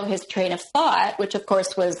follow his train of thought, which of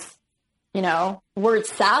course was, word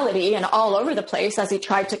salady and all over the place as he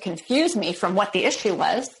tried to confuse me from what the issue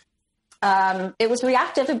was. It was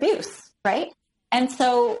reactive abuse, right? And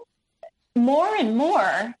so more and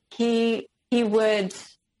more, he would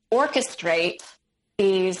orchestrate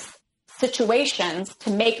these situations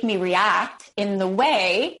to make me react in the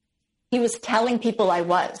way he was telling people I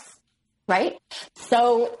was, right?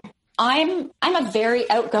 So I'm a very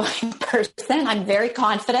outgoing person. I'm very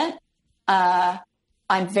confident.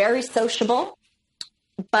 I'm very sociable,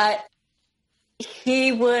 but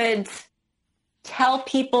he would tell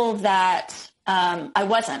people that I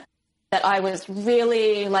wasn't, that I was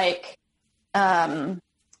really like, that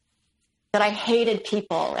I hated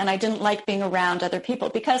people and I didn't like being around other people,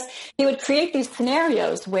 because he would create these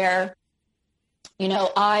scenarios where,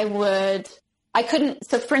 I couldn't.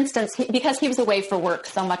 So for instance, because he was away for work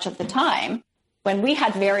so much of the time, when we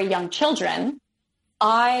had very young children,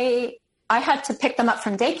 I had to pick them up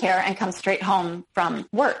from daycare and come straight home from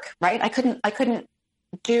work, right? I couldn't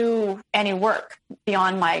do any work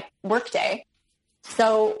beyond my work day.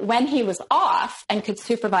 So when he was off and could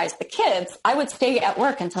supervise the kids, I would stay at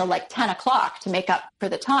work until like 10 o'clock to make up for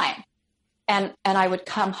the time. And I would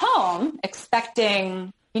come home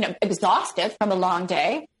expecting, exhausted from a long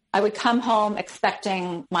day. I would come home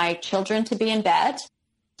expecting my children to be in bed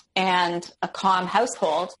and a calm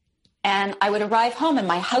household. And I would arrive home and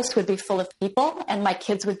my house would be full of people and my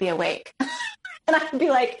kids would be awake. And I'd be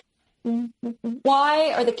like,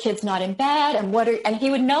 why are the kids not in bed? And he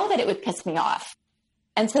would know that it would piss me off.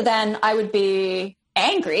 And so then I would be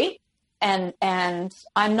angry, and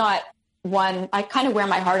I'm not one, I kind of wear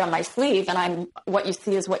my heart on my sleeve, and what you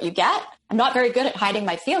see is what you get. I'm not very good at hiding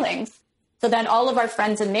my feelings. So then all of our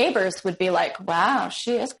friends and neighbors would be like, wow,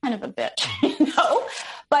 she is kind of a bitch,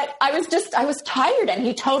 But I was tired, and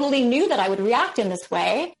he totally knew that I would react in this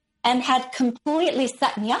way and had completely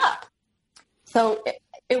set me up. So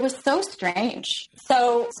it was so strange.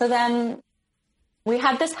 So then we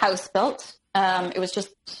had this house built. It was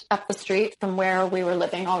just up the street from where we were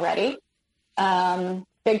living already.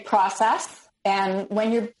 Big process. And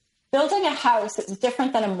when you're building a house, it's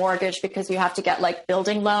different than a mortgage because you have to get like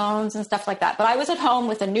building loans and stuff like that. But I was at home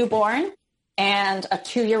with a newborn and a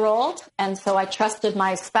 2-year-old. And so I trusted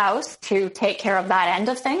my spouse to take care of that end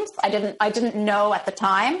of things. I didn't know at the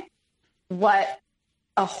time what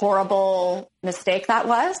a horrible mistake that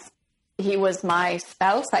was. He was my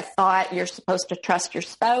spouse. I thought you're supposed to trust your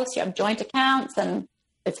spouse. You have joint accounts and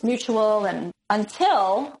it's mutual. And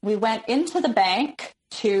until we went into the bank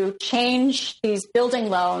to change these building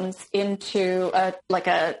loans into a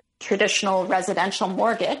traditional residential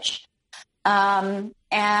mortgage. And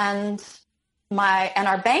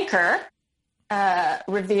our banker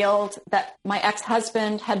revealed that my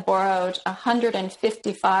ex-husband had borrowed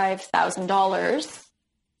 $155,000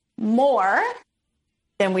 more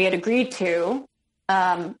than we had agreed to,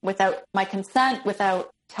 without my consent,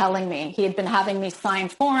 without telling me. He had been having me sign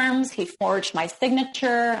forms. He forged my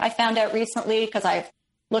signature, I found out recently, because I've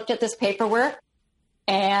looked at this paperwork.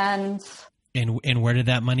 And where did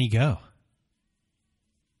that money go?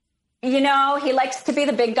 He likes to be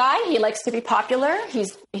the big guy. He likes to be popular.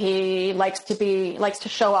 He likes to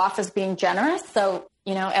show off as being generous. So,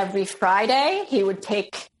 every Friday he would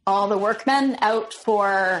take all the workmen out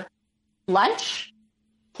for lunch.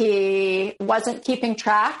 He wasn't keeping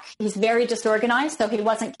track. He's very disorganized, so he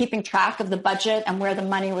wasn't keeping track of the budget and where the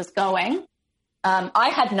money was going. I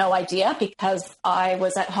had no idea because I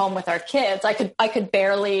was at home with our kids. I could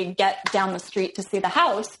barely get down the street to see the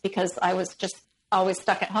house because I was just always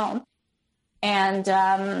stuck at home.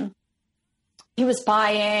 And he was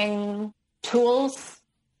buying tools,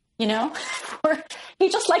 you know, he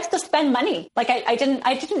just likes to spend money. Like I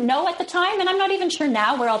didn't know at the time, and I'm not even sure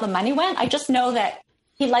now where all the money went. I just know that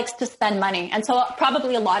he likes to spend money. And so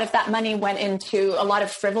probably a lot of that money went into a lot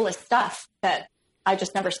of frivolous stuff that I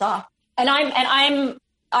just never saw. And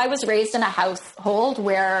I was raised in a household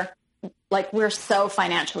where like we're so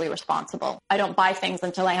financially responsible. I don't buy things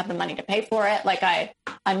until I have the money to pay for it. Like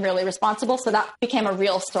I'm really responsible. So that became a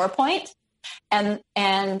real sore point. And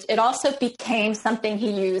it also became something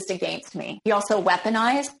he used against me. He also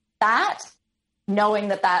weaponized that, knowing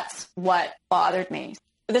that that's what bothered me.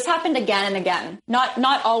 This happened again and again,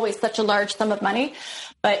 not always such a large sum of money,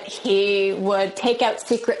 but he would take out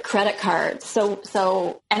secret credit cards.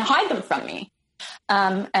 So and hide them from me.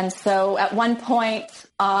 And so at one point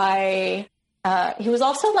he was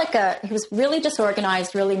also he was really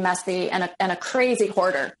disorganized, really messy, and a crazy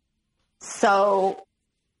hoarder. So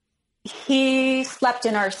he slept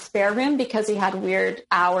in our spare room because he had weird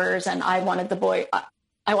hours, and I wanted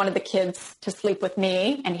the kids to sleep with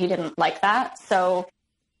me, and he didn't like that. So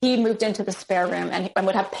he moved into the spare room and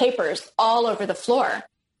would have papers all over the floor.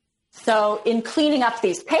 So in cleaning up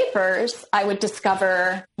these papers, I would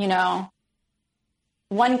discover, you know,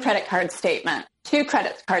 1 credit card statement, 2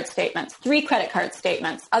 credit card statements, 3 credit card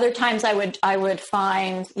statements. Other times I would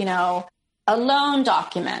find, you know, a loan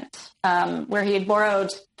document where he had borrowed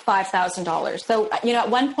 $5,000. So, you know, at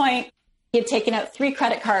one point he had taken out 3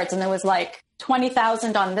 credit cards and there was like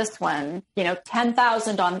 20,000 on this one, you know,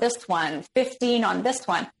 10,000 on this one, 15 on this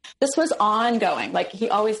one. This was ongoing. Like he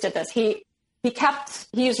always did this. He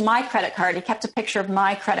used my credit card. He kept a picture of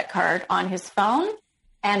my credit card on his phone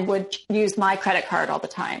and would use my credit card all the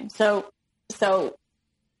time. So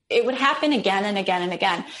it would happen again and again and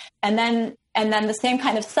again. And then the same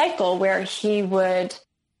kind of cycle where he would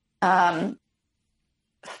fall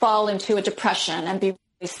into a depression and be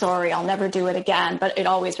sorry, I'll never do it again. But it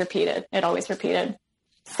always repeated.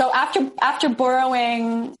 So after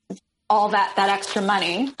borrowing all that extra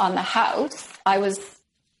money on the house, I was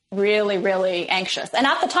really, really anxious. And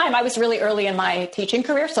at the time I was really early in my teaching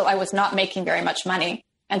career, so I was not making very much money.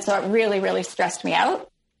 And so it really, really stressed me out.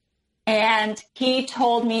 And he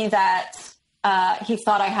told me that he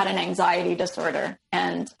thought I had an anxiety disorder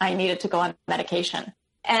and I needed to go on medication.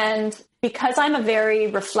 And because I'm a very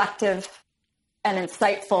reflective and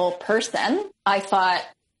insightful person, I thought,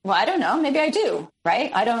 well, I don't know, maybe I do, right?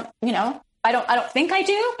 I don't think I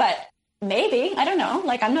do, but maybe, I don't know.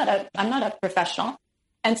 Like I'm not a professional.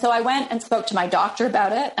 And so I went and spoke to my doctor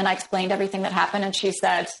about it and I explained everything that happened. And she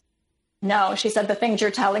said, no, she said, the things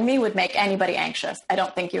you're telling me would make anybody anxious. I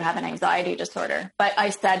don't think you have an anxiety disorder. But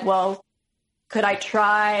I said, well, could I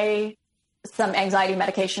try some anxiety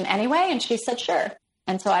medication anyway? And she said, sure.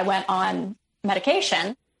 And so I went on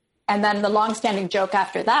medication. And then the longstanding joke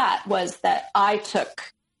after that was that I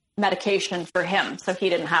took medication for him so he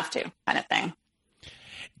didn't have to, kind of thing.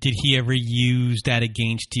 Did he ever use that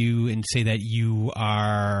against you and say that you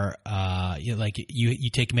are, you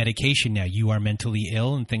take medication now, you are mentally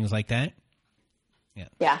ill and things like that?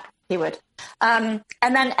 Yeah, he would. And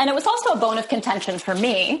it was also a bone of contention for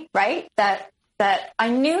me, right? That I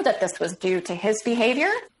knew that this was due to his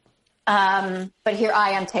behavior. But here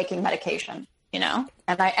I am taking medication, you know,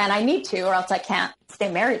 and I need to, or else I can't stay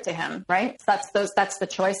married to him. Right. So that's the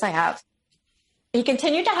choice I have. He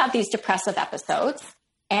continued to have these depressive episodes.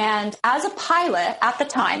 And as a pilot at the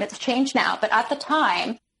time, it's changed now, but at the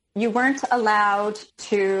time you weren't allowed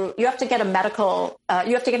to, you have to get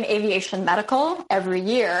an aviation medical every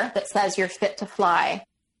year that says you're fit to fly.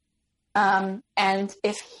 And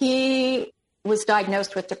if he was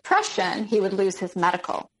diagnosed with depression, he would lose his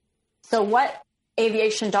medical. So what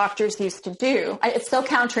aviation doctors used to do, it's so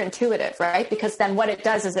counterintuitive, right? Because then what it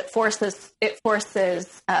does is it forces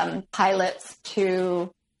pilots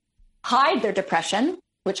to hide their depression,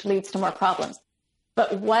 which leads to more problems.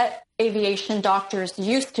 But what aviation doctors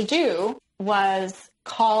used to do was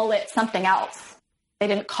call it something else. They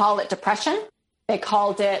didn't call it depression. They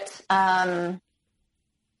called it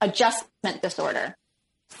adjustment disorder.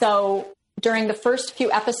 So during the first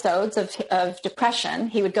few episodes of depression,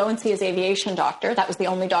 he would go and see his aviation doctor. That was the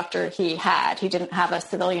only doctor he had. He didn't have a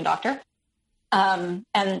civilian doctor. And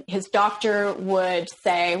his doctor would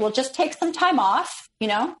say, well, just take some time off, you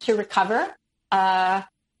know, to recover.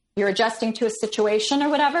 You're adjusting to a situation or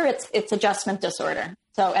whatever. It's adjustment disorder.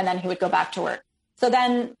 So, and then he would go back to work. So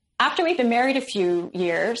then after we'd been married a few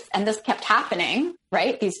years and this kept happening,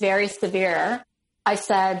 right? These very severe, I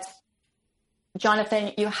said,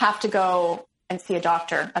 Jonathan, you have to go and see a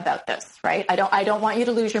doctor about this, right? I don't want you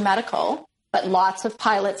to lose your medical, but lots of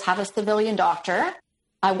pilots have a civilian doctor.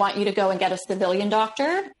 I want you to go and get a civilian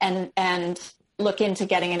doctor and look into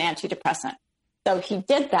getting an antidepressant. So he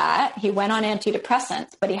did that. He went on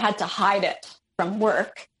antidepressants, but he had to hide it from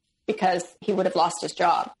work because he would have lost his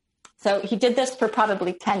job. So he did this for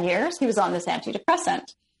probably 10 years. He was on this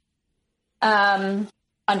antidepressant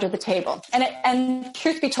under the table. And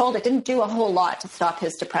truth be told, it didn't do a whole lot to stop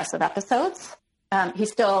his depressive episodes. He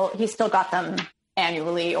still got them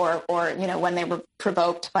annually or when they were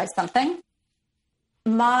provoked by something.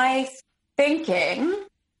 My thinking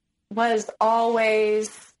was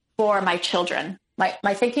always for my children.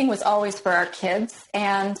 My thinking was always for our kids.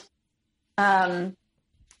 And my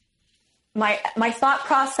thought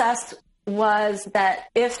process was that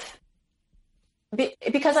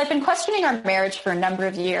because I've been questioning our marriage for a number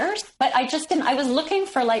of years, but I was looking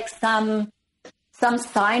for like some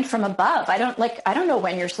sign from above. I don't know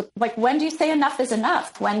when when do you say enough is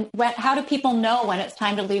enough? How do people know when it's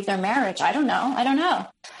time to leave their marriage? I don't know.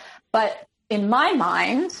 But in my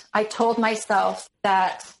mind, I told myself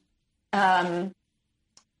that,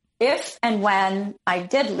 if and when I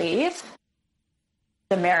did leave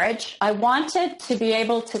the marriage, I wanted to be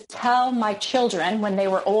able to tell my children when they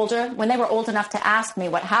were old enough to ask me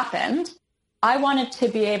what happened. I wanted to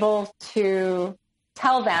be able to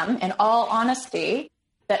tell them in all honesty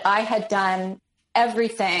that I had done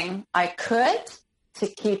everything I could to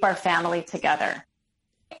keep our family together.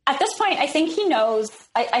 At this point, I think he knows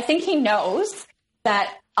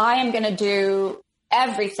that I am going to do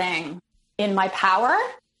everything in my power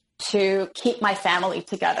to keep my family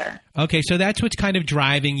together. Okay, so that's what's kind of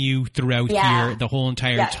driving you throughout here the whole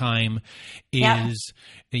entire time is,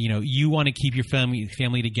 you want to keep your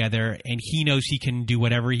family together, and he knows he can do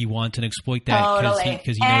whatever he wants and exploit that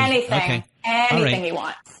because he knows anything he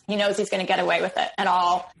wants. He knows he's going to get away with it and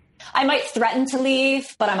all. I might threaten to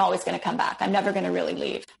leave, but I'm always going to come back. I'm never going to really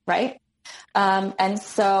leave, right? And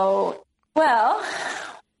so,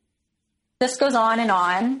 this goes on,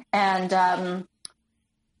 and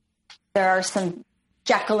there are some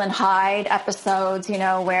Jekyll and Hyde episodes,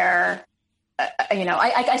 where,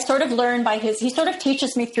 I sort of learn he sort of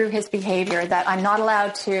teaches me through his behavior that I'm not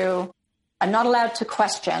allowed to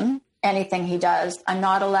question anything he does. I'm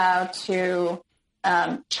not allowed to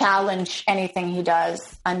challenge anything he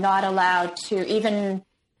does. I'm not allowed to even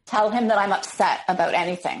tell him that I'm upset about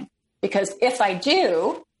anything, because if I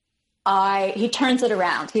do, he turns it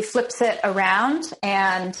around. He flips it around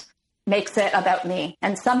and makes it about me.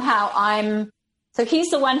 And somehow so he's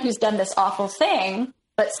the one who's done this awful thing,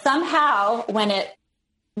 but somehow when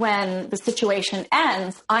the situation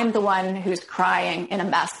ends, I'm the one who's crying in a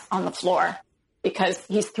mess on the floor because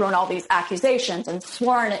he's thrown all these accusations and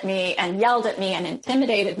sworn at me and yelled at me and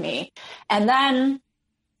intimidated me. And then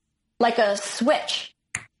like a switch,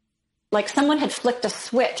 like someone had flicked a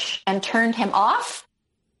switch and turned him off,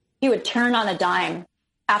 he would turn on a dime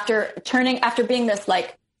after being this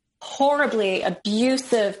like horribly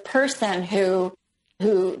abusive person who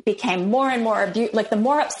became more and more abusive. Like the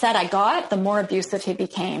more upset I got, the more abusive he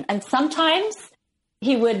became. And sometimes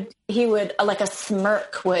he would like a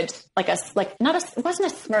smirk would it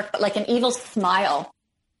wasn't a smirk, but like an evil smile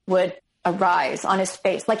would arise on his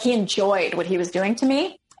face. Like he enjoyed what he was doing to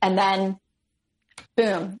me. And then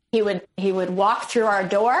boom, he would walk through our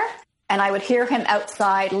door and I would hear him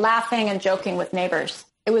outside laughing and joking with neighbors.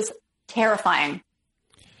 It was terrifying.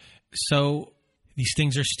 So these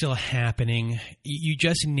things are still happening. You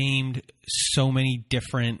just named so many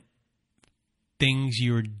different things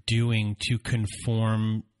you're doing to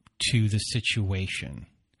conform to the situation.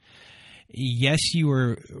 Yes, you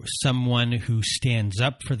are someone who stands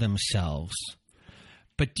up for themselves,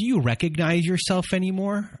 but do you recognize yourself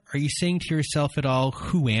anymore? Are you saying to yourself at all,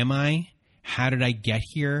 who am I? How did I get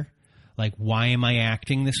here? Like, why am I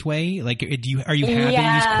acting this way? Like, are you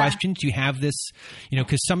having these questions? Do you have this,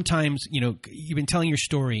 because sometimes, you've been telling your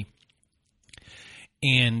story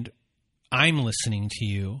and I'm listening to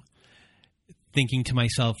you thinking to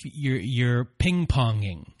myself, you're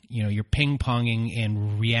ping-ponging, you're ping-ponging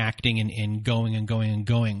and reacting and going and going and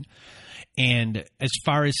going. And as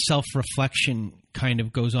far as self-reflection kind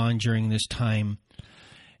of goes on during this time,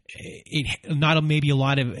 maybe a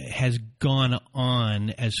lot of it has gone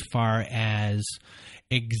on as far as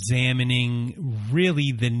examining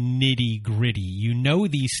really the nitty gritty.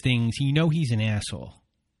 These things, he's an asshole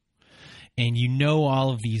and all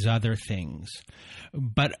of these other things,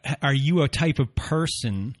 but are you a type of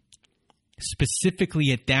person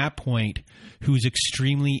specifically at that point who's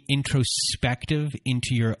extremely introspective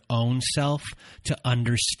into your own self to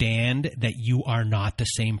understand that you are not the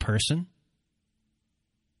same person?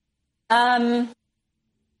 Did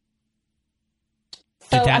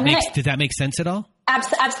that make sense at all?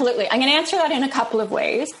 Absolutely. I'm going to answer that in a couple of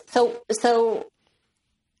ways. So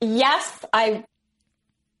yes,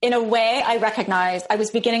 in a way, I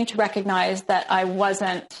was beginning to recognize that I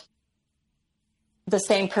wasn't the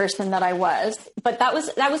same person that I was, but that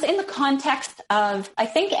was in the context of,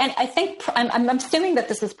 I'm assuming that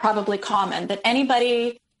this is probably common, that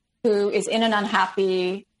anybody who is in an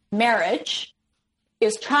unhappy marriage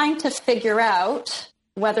is trying to figure out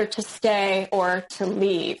whether to stay or to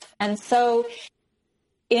leave. And so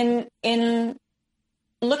in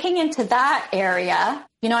looking into that area,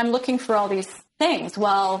 I'm looking for all these things.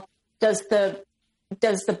 Well, does the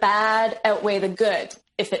bad outweigh the good?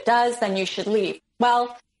 If it does, then you should leave.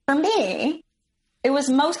 Well, for me, it was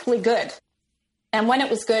mostly good. And when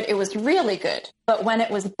it was good, it was really good. But when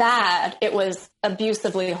it was bad, it was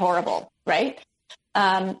abusively horrible, right?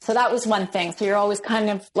 So that was one thing. So you're always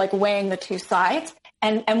kind of like weighing the two sides.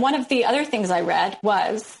 And one of the other things I read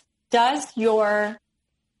was, does your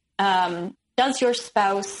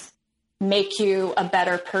spouse make you a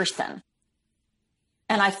better person?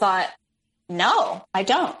 And I thought, no, I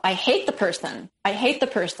don't. I hate the person.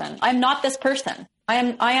 I'm not this person.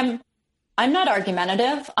 I'm not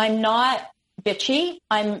argumentative. I'm not bitchy.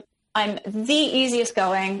 I'm the easiest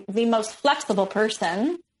going, the most flexible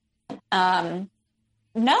person.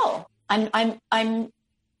 No,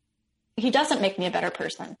 he doesn't make me a better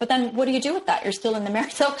person. But then what do you do with that? You're still in the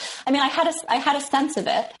marriage. So, I had a sense of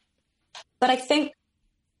it, but I think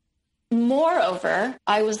moreover,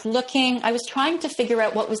 I was trying to figure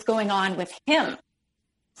out what was going on with him.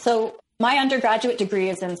 So my undergraduate degree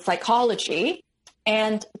is in psychology.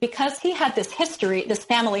 And because he had this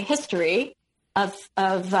family history of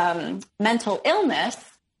mental illness,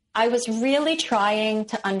 I was really trying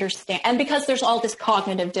to understand. And because there's all this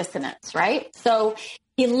cognitive dissonance, right? So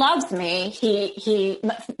he loves me. He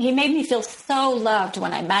made me feel so loved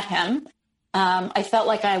when I met him. I felt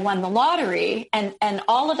like I won the lottery, and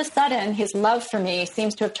all of a sudden his love for me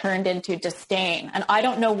seems to have turned into disdain, and I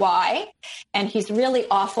don't know why. And he's really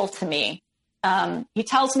awful to me. He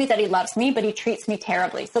tells me that he loves me, but he treats me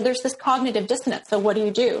terribly. So there's this cognitive dissonance. So what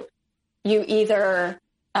do? You either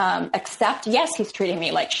accept, yes, he's treating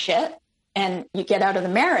me like shit, and you get out of the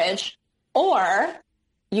marriage, or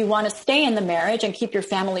you want to stay in the marriage and keep your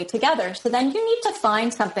family together. So then you need to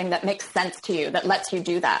find something that makes sense to you, that lets you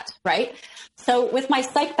do that, right? So with my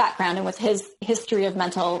psych background and with his history of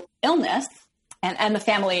mental illness and the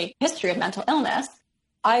family history of mental illness,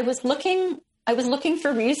 I was looking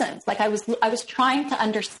for reasons. Like I was trying to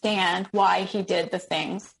understand why he did the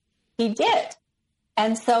things he did.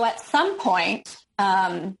 And so at some point,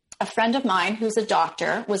 a friend of mine who's a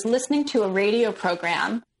doctor was listening to a radio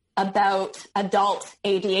program about adult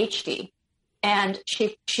ADHD. And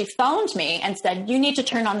she phoned me and said, you need to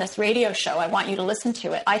turn on this radio show. I want you to listen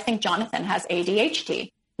to it. I think Jonathan has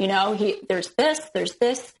ADHD. There's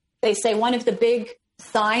this. They say one of the big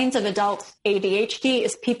signs of adult ADHD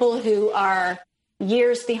is people who are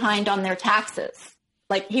years behind on their taxes.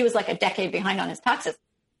 Like he was like a decade behind on his taxes.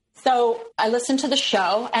 So I listened to the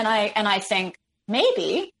show and I think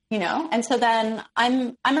maybe, and so then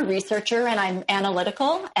I'm a researcher and I'm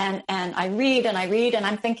analytical and I read and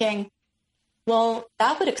I'm thinking, well,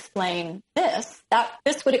 that would explain this.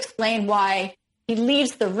 This would explain why he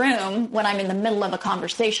leaves the room when I'm in the middle of a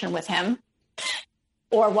conversation with him,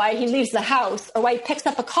 or why he leaves the house, or why he picks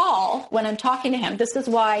up a call when I'm talking to him. This is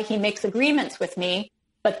why he makes agreements with me,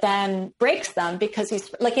 but then breaks them, because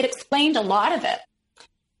it explained a lot of it.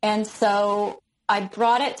 And so I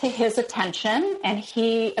brought it to his attention, and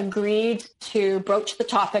he agreed to broach the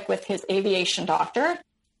topic with his aviation doctor.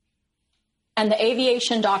 And the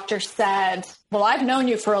aviation doctor said, well, I've known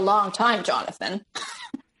you for a long time, Jonathan,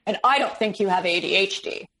 and I don't think you have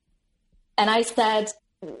ADHD. And I said,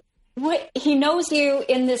 what? He knows you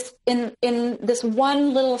in this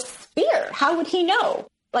one little sphere. How would he know?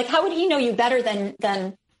 Like, how would he know you better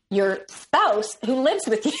than your spouse who lives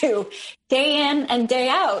with you day in and day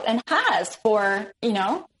out and has for,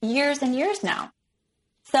 years and years now?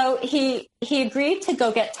 So he agreed to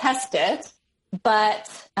go get tested,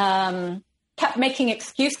 but kept making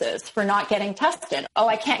excuses for not getting tested. Oh,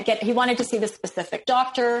 I can't get, he wanted to see the specific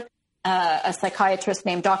doctor, a psychiatrist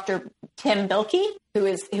named Dr. Tim Bilkey, who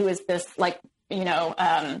is this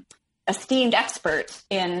esteemed expert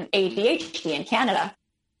in ADHD in Canada.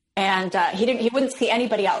 And he wouldn't see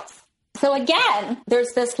anybody else. So again,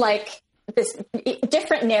 there's this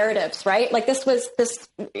different narratives, right? Like his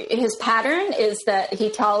pattern is that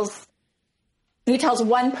he tells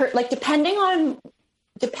one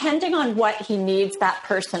depending on what he needs that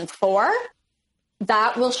person for,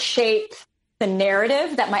 that will shape the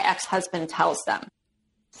narrative that my ex-husband tells them.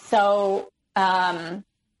 So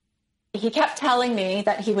he kept telling me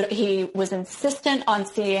that he was insistent on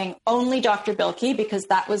seeing only Dr. Bilkey because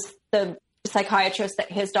that was the psychiatrist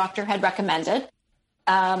that his doctor had recommended.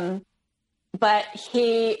 But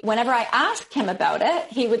whenever I asked him about it,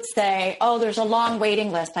 he would say, "Oh, there's a long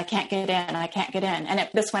waiting list. I can't get in. I can't get in." And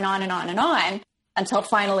this went on and on and on until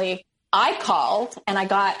finally I called and I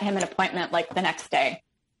got him an appointment like the next day.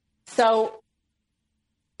 So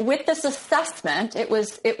with this assessment, it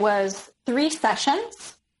was 3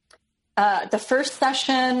 sessions. The first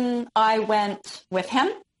session, I went with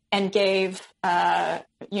him and gave,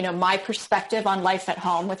 my perspective on life at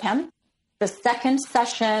home with him. The second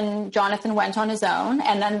session, Jonathan went on his own.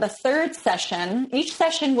 And then the third session, each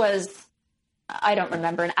session was, I don't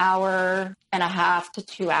remember, an hour and a half to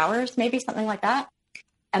 2 hours, maybe something like that.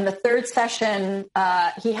 And the third session,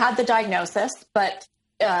 he had the diagnosis, but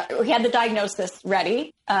he had the diagnosis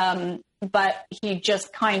ready, but he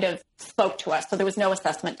just kind of spoke to us. So there was no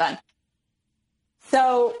assessment done.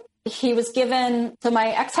 So my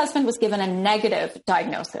ex-husband was given a negative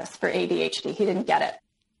diagnosis for ADHD. He didn't get it.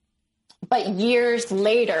 But years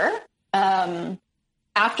later,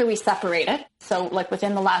 after we separated, so like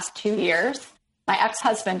within the last 2 years, my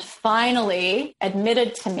ex-husband finally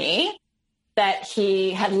admitted to me that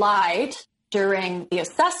he had lied during the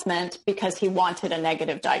assessment because he wanted a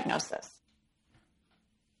negative diagnosis.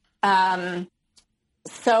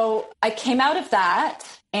 So I came out of that,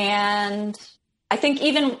 and I think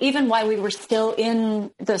even while we were still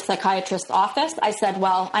in the psychiatrist's office, I said,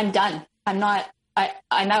 "Well, I'm done. I'm out.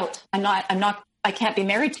 I can't be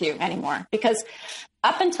married to you anymore." Because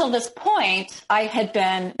up until this point,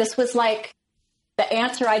 this was like the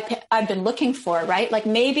answer I've been looking for, right? Like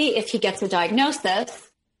maybe if he gets a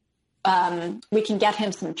diagnosis, we can get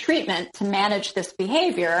him some treatment to manage this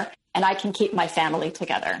behavior and I can keep my family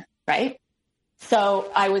together, right?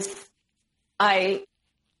 So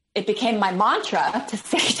it became my mantra to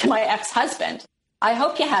say to my ex-husband, "I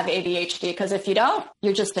hope you have ADHD, because if you don't,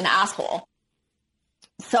 you're just an asshole."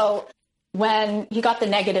 So when he got the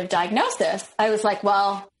negative diagnosis, I was like,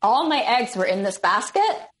 well, all my eggs were in this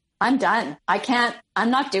basket. I'm done.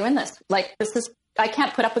 I'm not doing this. Like, I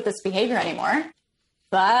can't put up with this behavior anymore.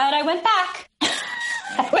 But I went back.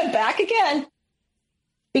 I went back again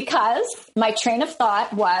because my train of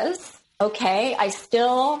thought was, okay, I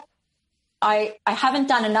haven't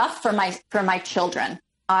done enough for my children.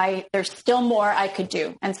 There's still more I could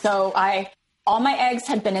do. And so all my eggs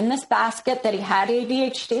had been in this basket that he had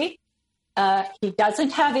ADHD. He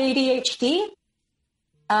doesn't have ADHD.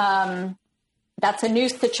 That's a new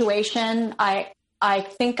situation. I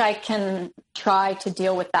think I can try to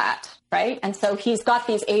deal with that, right? And so he's got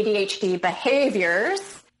these ADHD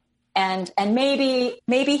behaviors, and maybe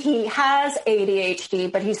he has ADHD,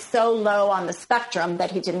 but he's so low on the spectrum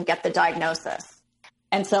that he didn't get the diagnosis.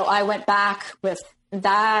 And so I went back with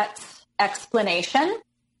that explanation,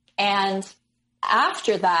 and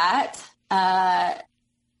after that,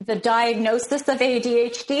 the diagnosis of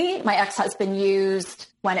ADHD, my ex-husband used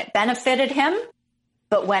when it benefited him,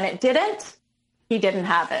 but when it didn't, he didn't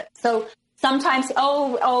have it. So sometimes, I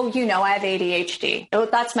have ADHD. Oh,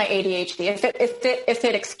 that's my ADHD. If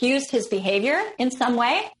it excused his behavior in some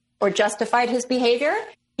way or justified his behavior,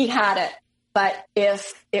 he had it. But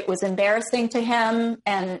if it was embarrassing to him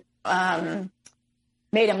and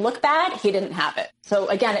made him look bad, he didn't have it. So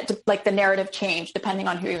again, the narrative changed depending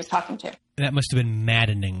on who he was talking to. That must have been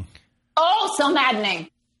maddening. Oh, so maddening.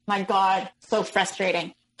 My God, so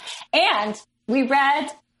frustrating. And we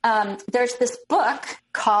read, there's this book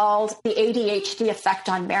called The ADHD Effect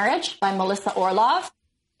on Marriage by Melissa Orlov.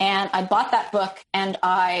 And I bought that book and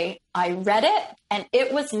I read it, and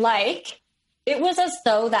it was as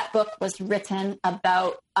though that book was written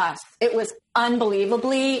about us. It was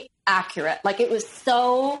unbelievably accurate. Like, it was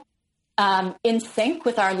so in sync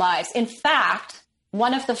with our lives. In fact,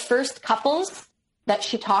 one of the first couples that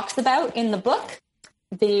she talks about in the book,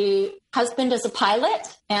 the husband is a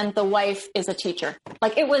pilot and the wife is a teacher.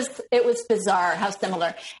 Like, it was bizarre how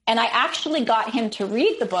similar. And I actually got him to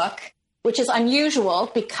read the book, which is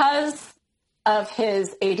unusual because of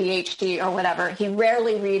his ADHD or whatever. He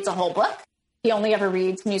rarely reads a whole book. He only ever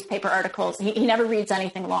reads newspaper articles. He never reads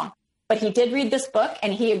anything long. But he did read this book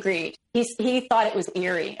and he agreed. He thought it was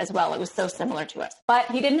eerie as well. It was so similar to us.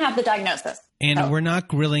 But he didn't have the diagnosis. And we're not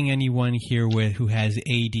grilling anyone here who has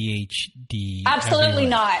ADHD. Absolutely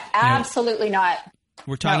not. Absolutely not.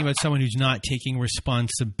 We're talking about someone who's not taking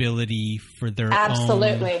responsibility for their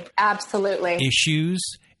own issues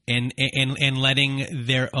and letting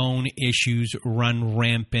their own issues run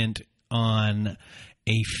rampant on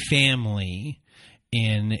a family.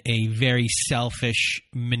 in a very selfish,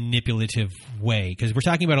 manipulative way? Because we're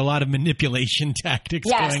talking about a lot of manipulation tactics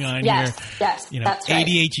going on here. Yes, that's right.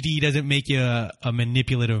 ADHD doesn't make you a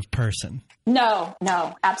manipulative person. No,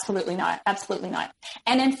 absolutely not. Absolutely not.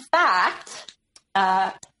 And in fact,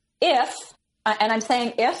 if, and I'm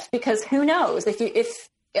saying if, because who knows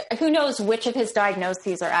who knows which of his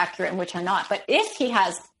diagnoses are accurate and which are not, but if he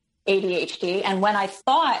has ADHD, and when I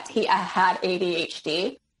thought he had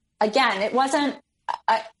ADHD, again, it wasn't,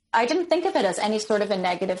 I didn't think of it as any sort of a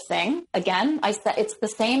negative thing. Again, I said it's the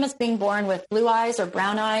same as being born with blue eyes or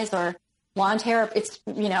brown eyes or blonde hair. It's,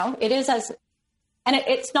 it is as, and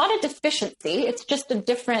it's not a deficiency. It's just a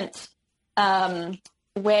different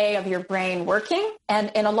way of your brain working. And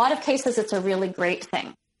in a lot of cases, it's a really great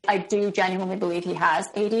thing. I do genuinely believe he has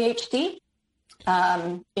ADHD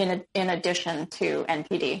in addition to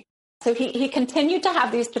NPD. So he continued to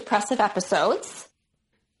have these depressive episodes,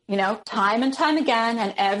 time and time again.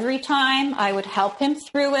 And every time I would help him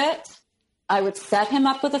through it, I would set him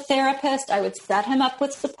up with a therapist. I would set him up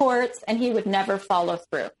with supports, and he would never follow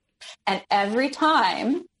through. And every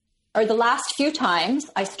time, or the last few times,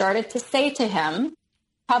 I started to say to him,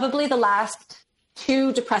 probably the last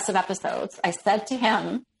 2 depressive episodes, I said to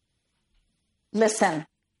him, listen,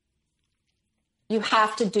 you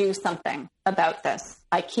have to do something about this.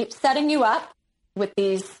 I keep setting you up with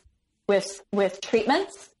these, with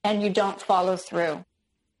treatments, and you don't follow through.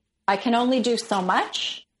 I can only do so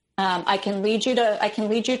much. I can lead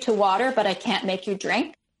you to water, but I can't make you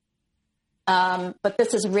drink. But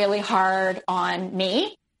this is really hard on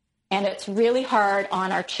me, and it's really hard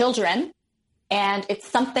on our children. And it's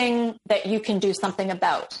something that you can do something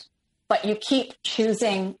about, but you keep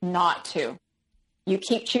choosing not to. You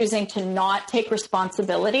keep choosing to not take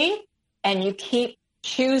responsibility, and you keep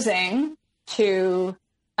choosing to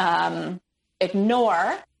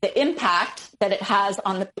ignore the impact that it has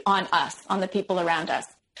on us, on the people around us.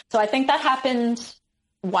 So I think that happened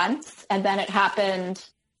once, and then it happened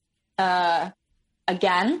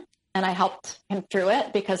again, and I helped him through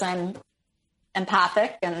it because I'm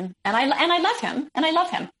empathic, and I love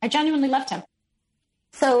him. I genuinely loved him.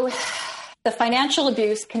 So the financial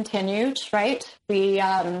abuse continued, right? We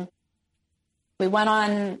went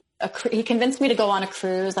on he convinced me to go on a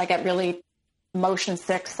cruise. I get really motion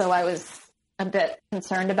sick, so I was a bit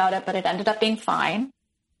concerned about it, but it ended up being fine.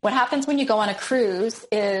 What happens when you go on a cruise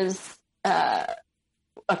is a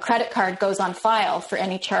credit card goes on file for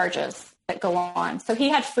any charges that go on. So he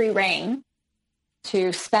had free reign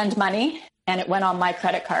to spend money, and it went on my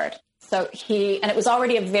credit card. So and it was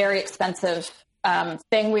already a very expensive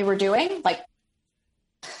thing we were doing,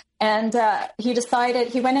 and he decided,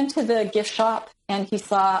 he went into the gift shop and he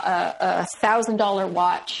saw a $1,000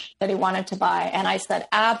 watch that he wanted to buy. And I said,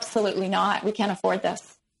 absolutely not. We can't afford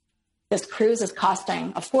this. This cruise is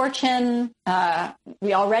costing a fortune.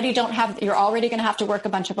 You're already going to have to work a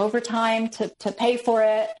bunch of overtime to pay for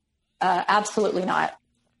it. Absolutely not.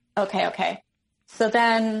 Okay. So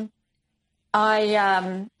then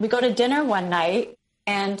we go to dinner one night,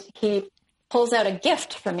 and he pulls out a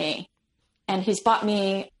gift for me, and he's bought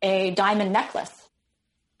me a diamond necklace,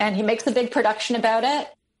 and he makes a big production about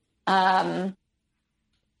it.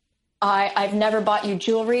 I've never bought you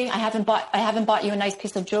jewelry. I haven't bought you a nice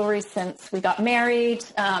piece of jewelry since we got married.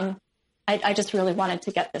 I just really wanted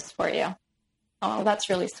to get this for you. Oh, that's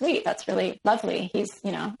really sweet. That's really lovely. It's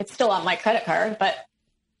still on my credit card, but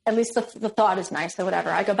at least the thought is nice or whatever.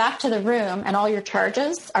 I go back to the room, and all your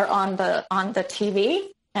charges are on the TV.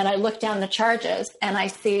 And I look down the charges, and I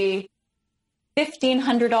see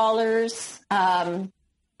 $1,500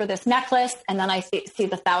 for this necklace. And then I see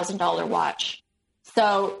the $1,000 watch.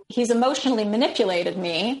 So he's emotionally manipulated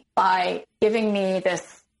me by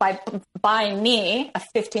by buying me a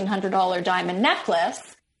 $1,500 diamond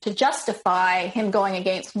necklace to justify him going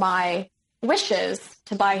against my wishes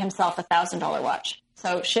to buy himself a $1,000 watch.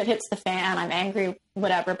 So shit hits the fan. I'm angry,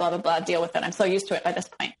 whatever, blah, blah, blah, deal with it. I'm so used to it by this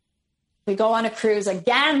point. We go on a cruise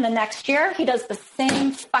again the next year. He does the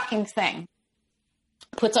same fucking thing.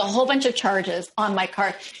 Puts a whole bunch of charges on my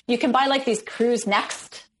card. You can buy these Cruise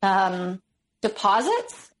Next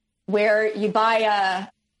deposits where you buy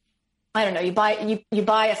you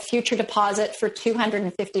buy a future deposit for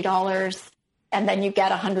 $250, and then you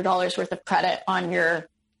get $100 worth of credit on your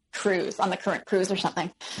cruise, on the current cruise or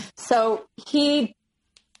something. So he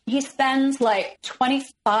spends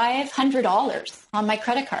 $2,500 on my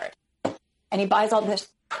credit card, and he buys all this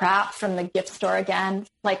crap from the gift store again.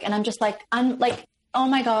 And I'm just oh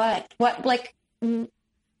my God, what,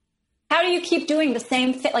 how do you keep doing the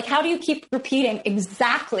same thing? How do you keep repeating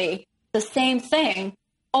exactly the same thing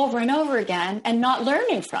over and over again and not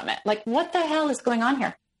learning from it. Like, what the hell is going on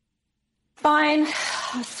here? Fine.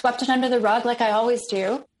 Swept it under the rug like I always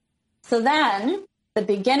do. So then the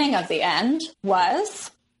beginning of the end was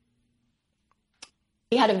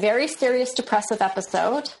he had a very serious depressive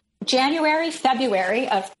episode. January, February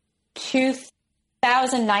of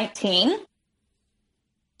 2019,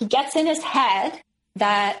 he gets in his head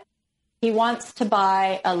that he wants to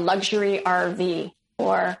buy a luxury RV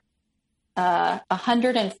for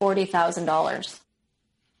 $140,000.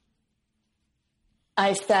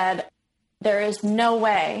 I said, there is no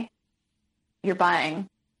way you're buying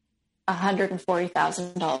a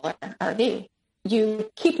 $140,000 RV. You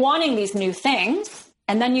keep wanting these new things,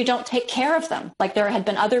 and then you don't take care of them. Like, there had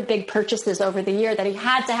been other big purchases over the year that he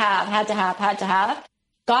had to have,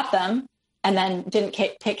 got them, and then didn't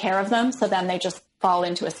take care of them. So then they just fall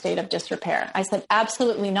into a state of disrepair. I said,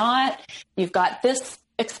 absolutely not. You've got this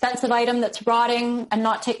expensive item that's rotting and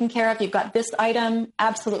not taken care of. You've got this item.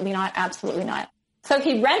 Absolutely not. Absolutely not. So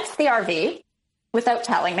he rents the RV without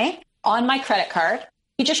telling me on my credit card.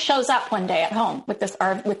 He just shows up one day at home with this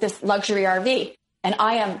luxury RV. And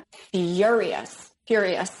I am furious.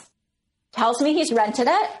 Tells me he's rented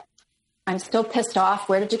it. I'm still pissed off.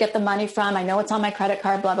 Where did you get the money from? I know it's on my credit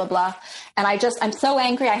card, blah, blah, blah. And I'm so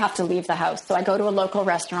angry, I have to leave the house. So I go to a local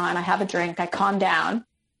restaurant, I have a drink, I calm down.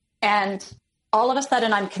 And all of a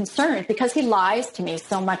sudden I'm concerned because he lies to me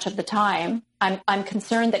so much of the time. I'm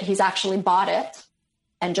concerned that he's actually bought it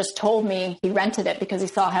and just told me he rented it because he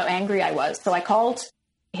saw how angry I was. So I called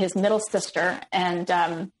his middle sister,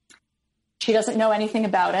 and she doesn't know anything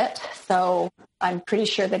about it. So I'm pretty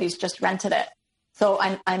sure that he's just rented it. So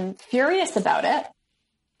I'm furious about it.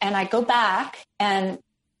 And I go back and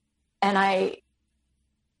I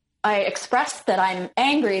express that I'm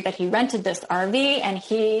angry that he rented this RV, and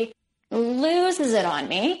he loses it on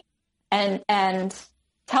me and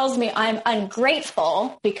tells me I'm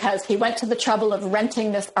ungrateful because he went to the trouble of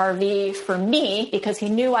renting this RV for me because he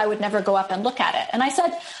knew I would never go up and look at it. And I said,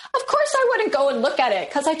 of course I wouldn't go and look at it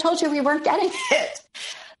because I told you we weren't getting it.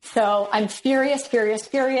 So I'm furious,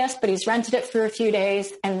 but he's rented it for a few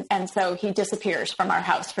days. And so he disappears from our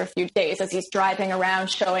house for a few days as he's driving around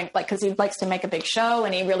showing, like, because he likes to make a big show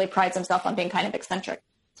and he really prides himself on being kind of eccentric.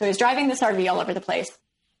 So he's driving this RV all over the place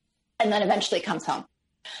and then eventually comes home.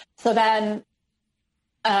 So then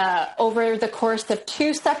over the course of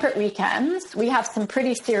 2 separate weekends, we have some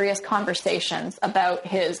pretty serious conversations about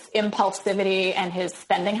his impulsivity and his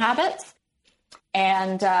spending habits.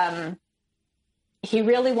 And he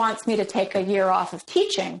really wants me to take a year off of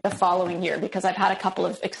teaching the following year because I've had a couple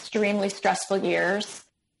of extremely stressful years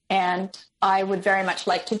and I would very much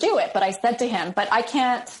like to do it. But I said to him, but I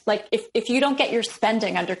can't, like, if you don't get your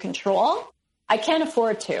spending under control, I can't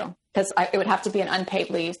afford to because it would have to be an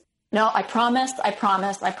unpaid leave. No, I promise.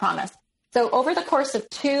 So over the course of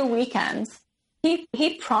 2 weekends,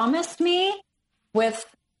 he promised me with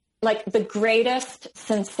like the greatest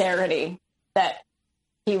sincerity that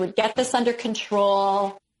he would get this under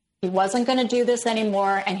control. He wasn't going to do this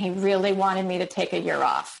anymore. And he really wanted me to take a year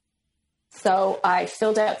off. So I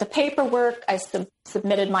filled out the paperwork. I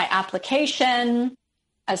submitted my application.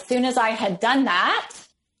 As soon as I had done that,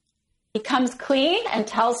 he comes clean and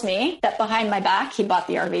tells me that behind my back, he bought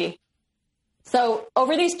the RV. So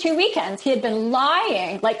over these 2 weekends, he had been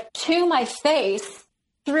lying like to my face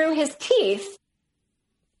through his teeth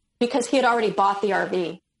because he had already bought the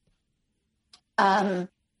RV.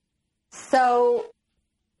 So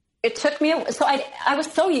it took me, so I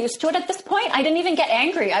was so used to it at this point. I didn't even get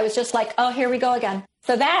angry. I was just like, oh, here we go again.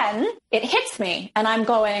 So then it hits me and I'm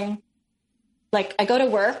going, like, I go to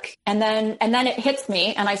work and then it hits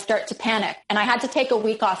me and I start to panic. And I had to take a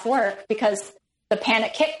week off work because the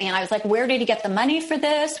panic hit me. And I was like, where did he get the money for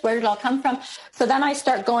this? Where did it all come from? So then I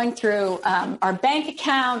start going through our bank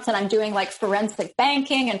accounts and I'm doing like forensic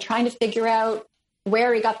banking and trying to figure out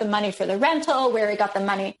where he got the money for the rental, where he got the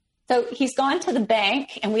money. So he's gone to the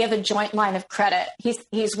bank and we have a joint line of credit.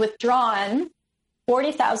 He's withdrawn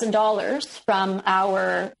 $40,000 from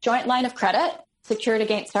our joint line of credit secured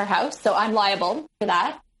against our house. So I'm liable for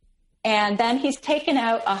that. And then he's taken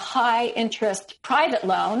out a high interest private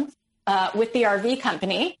loan with the RV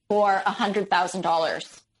company for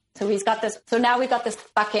 $100,000. So he's got this. So now we've got this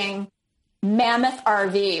fucking Mammoth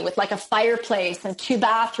RV with like a fireplace and 2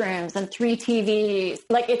 bathrooms and 3 TVs.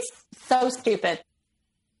 Like, it's so stupid.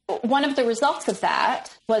 One of the results of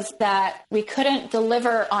that was that we couldn't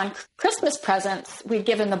deliver on Christmas presents we'd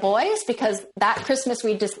given the boys because that Christmas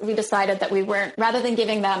we decided that we weren't, rather than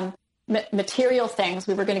giving them material things,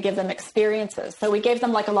 we were going to give them experiences. So we gave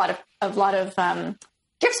them like a lot of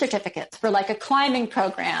gift certificates for like a climbing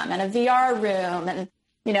program and a VR room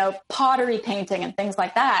pottery painting and things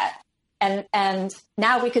like that. And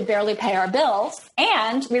now we could barely pay our bills,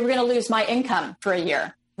 and we were going to lose my income for a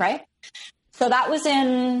year, right? So that was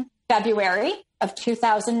in February of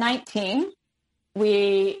 2019.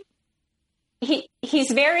 He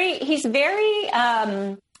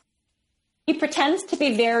pretends to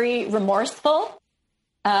be very remorseful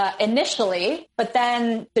initially, but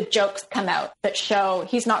then the jokes come out that show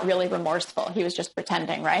he's not really remorseful. He was just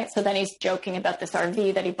pretending, right? So then he's joking about this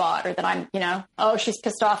RV that he bought, or that I'm, she's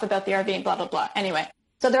pissed off about the RV, blah, blah, blah. Anyway,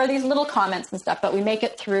 so there are these little comments and stuff, but we make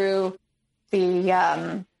it through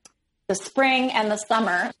the spring and the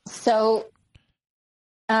summer. So,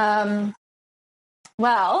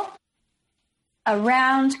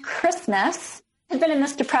 around Christmas, I've been in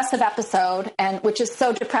this depressive episode, and which is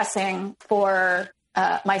so depressing for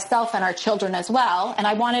myself and our children as well. And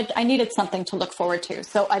I needed something to look forward to.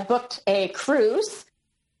 So I booked a cruise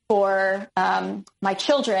for my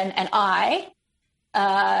children and I.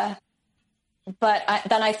 But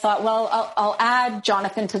then I thought, well, I'll add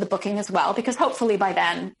Jonathan to the booking as well, because hopefully by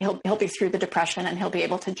then he'll be through the depression and he'll be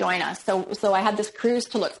able to join us. So I had this cruise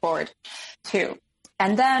to look forward to.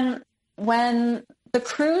 And then when the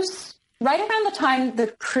cruise, right around the time the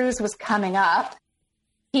cruise was coming up,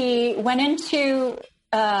 he went into,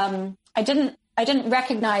 I didn't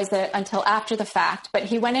recognize it until after the fact, but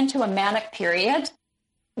he went into a manic period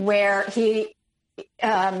where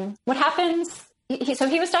what happens, so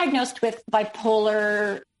he was diagnosed with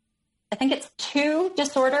bipolar, I think it's 2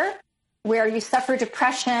 disorder, where you suffer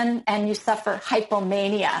depression and you suffer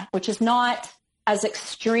hypomania, which is not as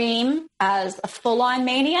extreme as a full-on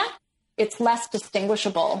mania. It's less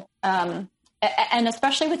distinguishable. And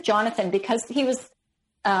especially with Jonathan, because he was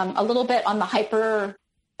a little bit on the hyper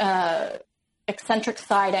eccentric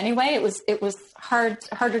side anyway, it was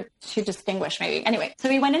harder to distinguish maybe. Anyway, so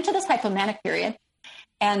he went into this hypomanic period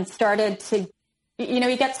and started to,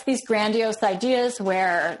 he gets these grandiose ideas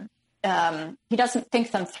where he doesn't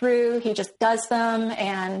think them through. He just does them,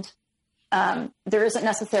 and there isn't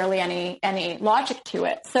necessarily any logic to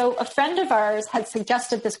it. So a friend of ours had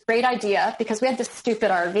suggested this great idea, because we had this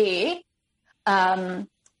stupid RV.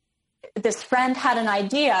 This friend had an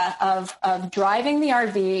idea of driving the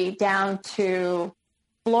RV down to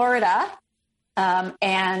Florida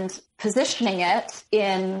and positioning it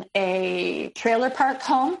in a trailer park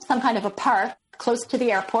home, some kind of a park close to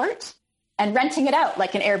the airport, and renting it out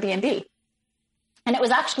like an Airbnb. And it was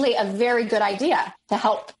actually a very good idea to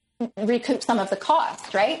help recoup some of the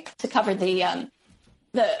costs, right? To cover the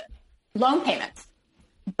loan payments.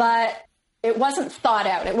 But it wasn't thought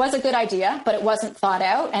out. It was a good idea, but it wasn't thought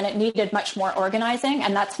out, and it needed much more organizing.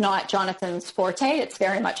 And that's not Jonathan's forte. It's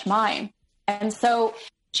very much mine. And so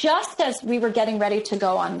just as we were getting ready to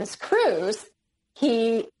go on this cruise,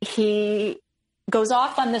 he goes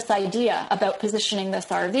off on this idea about positioning this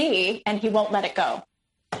RV, and he won't let it go.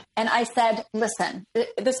 And I said, listen,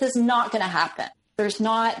 this is not going to happen.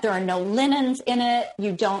 There are no linens in it.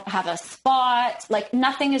 You don't have a spot. Like,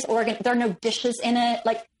 nothing is organized. There are no dishes in it.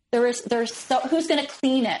 Like, who's going to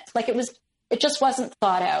clean it? Like, it just wasn't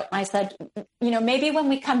thought out. And I said, maybe when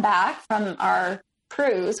we come back from our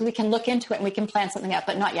cruise, we can look into it and we can plan something out,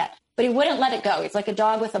 but not yet. But he wouldn't let it go. He's like a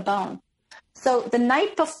dog with a bone. So the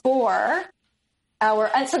night before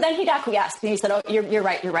and so then he'd acquiesced, and he said, oh, you're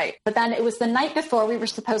right. But then it was the night before we were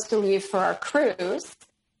supposed to leave for our cruise,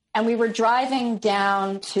 and we were driving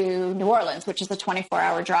down to New Orleans, which is a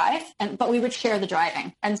 24-hour drive, but we would share the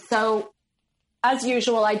driving. And so, as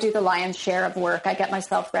usual, I do the lion's share of work. I get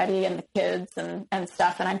myself ready, and the kids and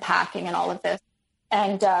stuff, and I'm packing and all of this.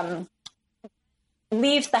 And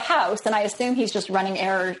leaves the house, and I assume he's just running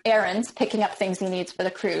errands, picking up things he needs for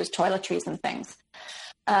the cruise, toiletries and things.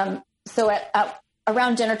 So at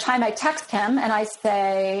around dinner time, I text him and I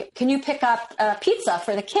say, can you pick up pizza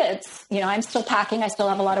for the kids? I'm still packing. I still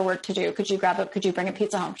have a lot of work to do. Could you bring a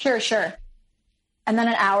pizza home? Sure. And then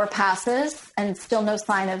an hour passes and still no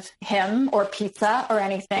sign of him or pizza or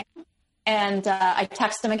anything. And I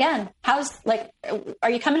text him again. Are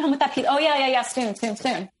you coming home with that pizza? Oh, yeah,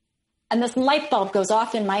 soon. And this light bulb goes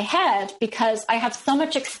off in my head, because I have so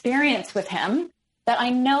much experience with him that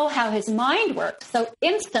I know how his mind works. So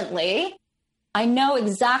instantly, I know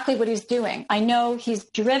exactly what he's doing. I know he's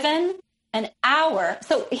driven an hour.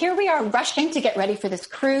 So here we are rushing to get ready for this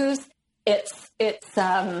cruise. It's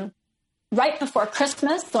right before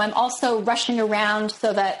Christmas. So I'm also rushing around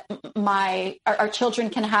so that our children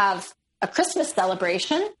can have a Christmas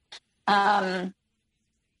celebration. And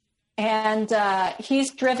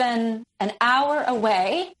he's driven an hour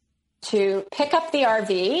away to pick up the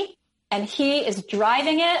RV, and he is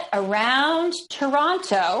driving it around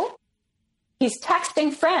Toronto. he's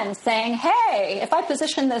texting friends saying, hey, if I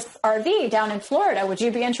position this RV down in Florida, would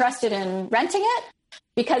you be interested in renting it?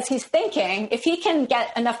 Because he's thinking if he can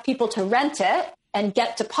get enough people to rent it and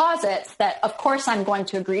get deposits, that of course I'm going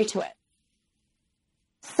to agree to it.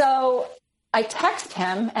 So I text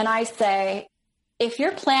him and I say, if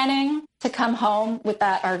you're planning to come home with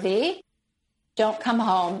that RV, don't come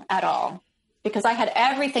home at all. Because I had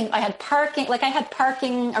everything. I had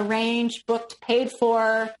parking arranged, booked, paid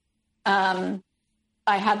for.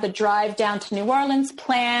 I had the drive down to New Orleans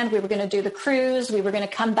planned. We were going to do the cruise. We were going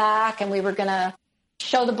to come back and we were going to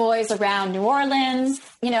show the boys around New Orleans,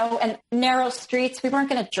 and narrow streets. We weren't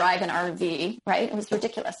going to drive an RV, right? It was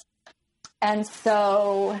ridiculous. And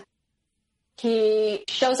so he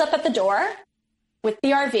shows up at the door with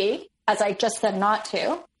the RV, as I just said not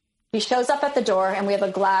to. He shows up at the door and we have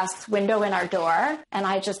a glass window in our door. And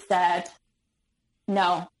I just said,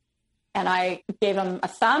 no. And I gave him a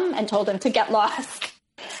thumb and told him to get lost.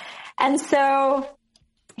 And so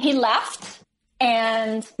he left.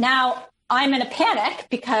 And now I'm in a panic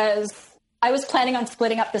because I was planning on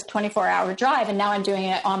splitting up this 24-hour drive. And now I'm doing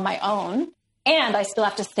it on my own. And I still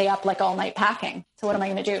have to stay up like all night packing. So what am I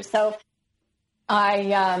going to do? So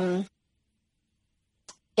I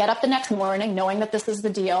get up the next morning knowing that this is the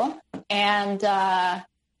deal. And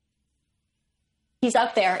he's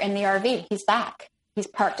out there in the RV. He's back. He's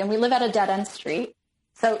parked. And we live at a dead-end street.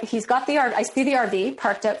 So he's got the RV. I see the RV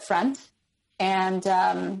parked out front. And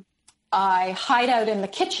I hide out in the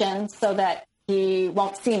kitchen so that he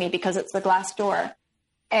won't see me because it's the glass door.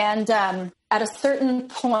 And at a certain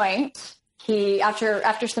point,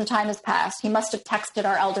 after some time has passed, he must have texted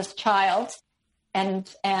our eldest child and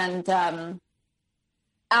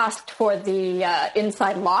asked for the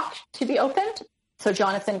inside lock to be opened so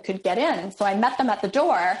Jonathan could get in. So I met them at the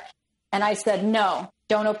door and I said, no,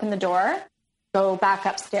 don't open the door. Go back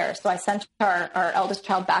upstairs. So I sent our eldest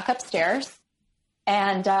child back upstairs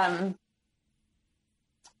and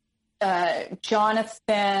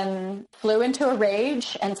Jonathan flew into a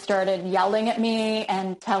rage and started yelling at me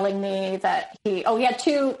and telling me that he had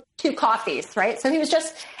two coffees, right? So he was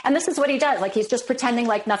and this is what he does. Like, he's just pretending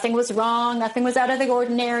like nothing was wrong, nothing was out of the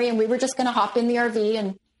ordinary. And we were just going to hop in the RV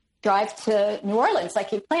and drive to New Orleans like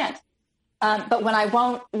he planned. But when I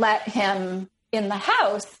won't let him in the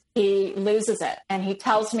house, he loses it. And he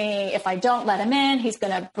tells me if I don't let him in, he's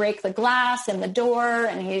going to break the glass in the door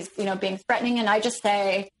and he's, being threatening. And I just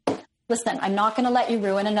say, listen, I'm not going to let you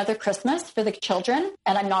ruin another Christmas for the children,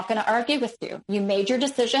 and I'm not going to argue with you. You made your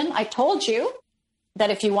decision. I told you that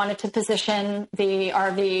if you wanted to position the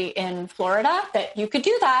RV in Florida, that you could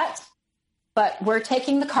do that, but we're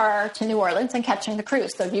taking the car to New Orleans and catching the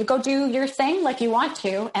cruise. So you go do your thing like you want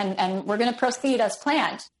to, and we're going to proceed as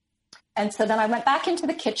planned. And so then I went back into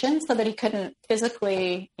the kitchen so that he couldn't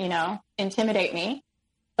physically, intimidate me.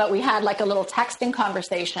 But we had like a little texting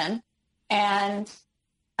conversation, and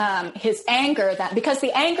his anger, that because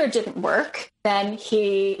the anger didn't work, then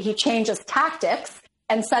he changes tactics,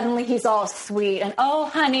 and suddenly he's all sweet and, oh,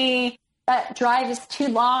 honey, that drive is too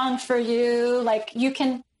long for you. Like,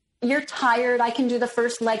 you're tired. I can do the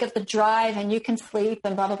first leg of the drive and you can sleep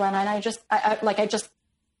and blah, blah, blah. And I just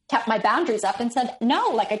kept my boundaries up and said, no,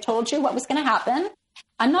 like I told you what was going to happen.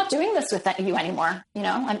 I'm not doing this with you anymore.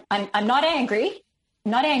 I'm not angry.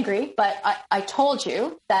 I'm not angry, but I told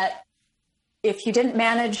you that if you didn't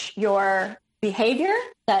manage your behavior,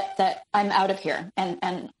 that I'm out of here.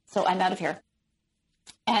 And so I'm out of here.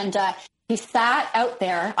 And he sat out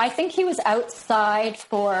there. I think he was outside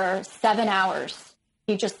for 7 hours.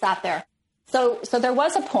 He just sat there. So there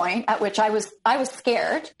was a point at which I was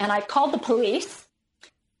scared, and I called the police,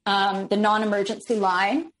 the non-emergency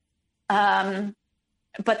line.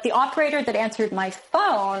 But the operator that answered my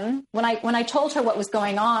phone, when I told her what was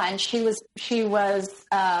going on, she was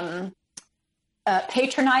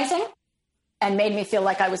patronizing and made me feel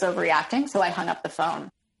like I was overreacting. So I hung up the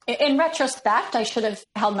phone. In retrospect, I should have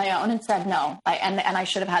held my own and said no. And I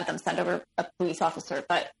should have had them send over a police officer.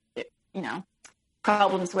 But,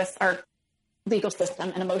 problems with our legal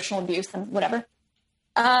system and emotional abuse and whatever.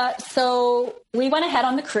 So we went ahead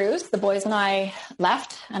on the cruise. The boys and I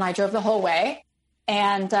left, and I drove the whole way.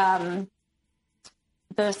 And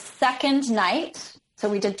the second night, so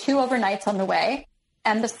we did 2 overnights on the way.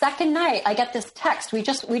 And the second night, I get this text. We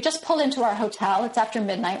just pulled into our hotel. It's after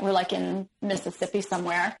midnight. We're like in Mississippi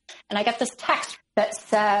somewhere. And I get this text that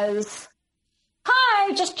says,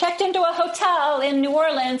 hi, just checked into a hotel in New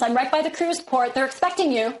Orleans. I'm right by the cruise port. They're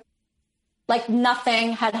expecting you. Like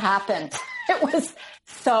nothing had happened. It was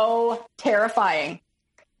so terrifying.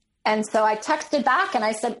 And so I texted back and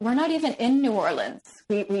I said, we're not even in New Orleans.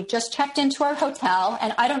 We just checked into our hotel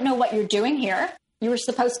and I don't know what you're doing here. You were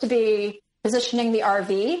supposed to be positioning the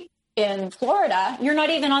RV in Florida. You're not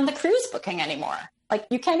even on the cruise booking anymore. Like,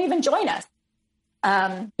 you can't even join us.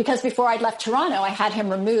 Because before I'd left Toronto, I had him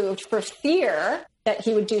removed for fear that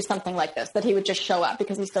he would do something like this, that he would just show up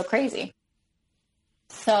because he's so crazy.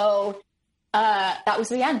 So that was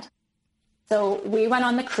the end. So we went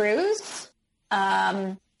on the cruise.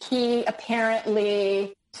 He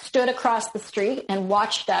apparently stood across the street and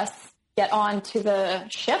watched us get onto the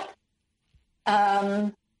ship. Yeah.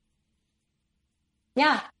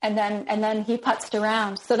 And then he putzed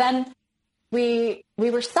around. So then we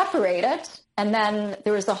were separated, and then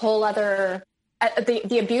there was a whole other,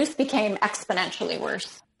 the abuse became exponentially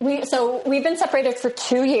worse. We've been separated for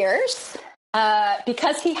 2 years.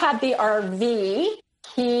 Because he had the RV,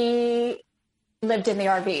 he lived in the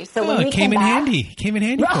RV. So when we came in handy. Came in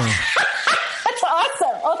handy for him. That's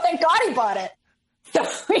awesome. Oh, thank God he bought it. So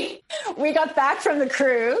we got back from the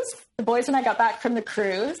cruise. The boys and I got back from the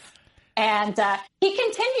cruise, and he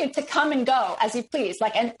continued to come and go as he pleased.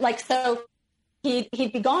 So he'd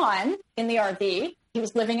be gone in the RV. He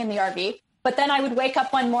was living in the RV. But then I would wake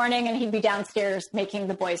up one morning and he'd be downstairs making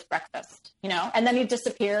the boys breakfast, and then he'd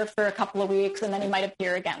disappear for a couple of weeks and then he might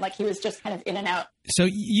appear again. Like, he was just kind of in and out. So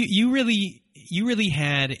you really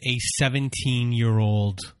had a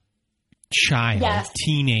 17-year-old child, yes,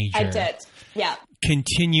 teenager. I did. Yeah.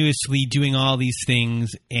 Continuously doing all these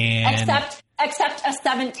things, and except a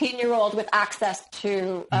 17-year-old with access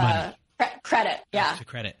to credit. Yeah. To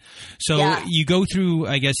credit. So you go through,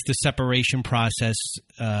 I guess, the separation process,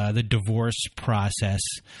 the divorce process,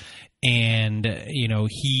 and,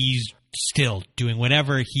 he's still doing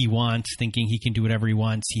whatever he wants, thinking he can do whatever he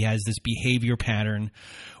wants. He has this behavior pattern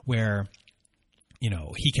where,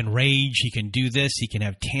 he can rage, he can do this, he can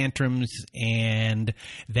have tantrums, and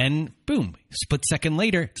then boom, split second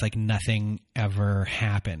later, it's like nothing ever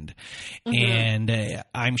happened. Mm-hmm. And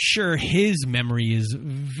I'm sure his memory is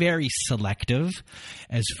very selective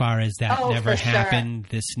as far as that never happened,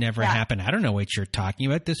 this never happened. I don't know what you're talking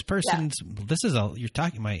about. This person's, this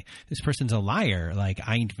person's a liar. Like,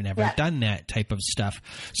 I've never done that type of stuff.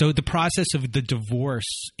 So the process of the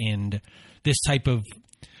divorce and this type of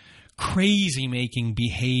crazy making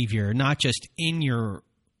behavior, not just in your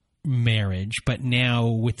marriage, but now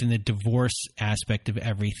within the divorce aspect of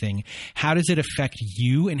everything, how does it affect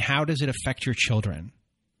you and how does it affect your children?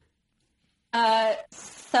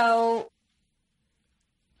 So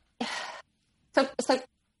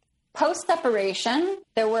post separation,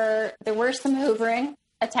 there were some hoovering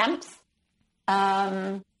attempts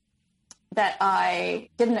that I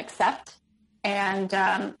didn't accept, and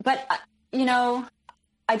but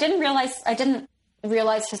I didn't realize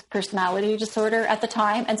his personality disorder at the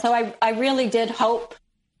time. And so I really did hope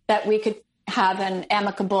that we could have an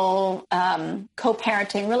amicable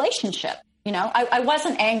co-parenting relationship. I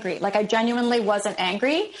wasn't angry. Like, I genuinely wasn't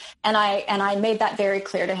angry. And I made that very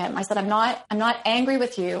clear to him. I said, I'm not angry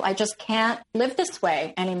with you. I just can't live this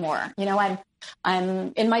way anymore.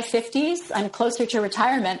 I'm in my 50s. I'm closer to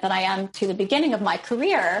retirement than I am to the beginning of my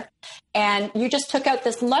career. And you just took out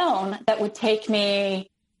this loan that would take me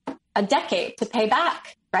a decade to pay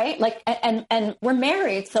back, right? Like, and we're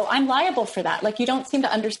married, so I'm liable for that. Like, you don't seem to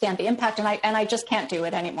understand the impact, and I just can't do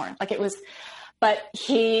it anymore. Like, it was, but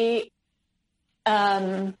he,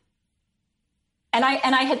 and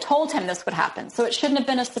I had told him this would happen, so it shouldn't have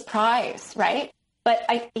been a surprise, right? But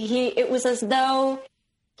it was as though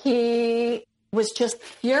he was just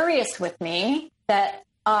furious with me that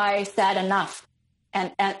I said enough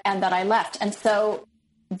and that I left. And so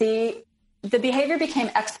the behavior became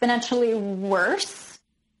exponentially worse.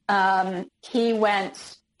 He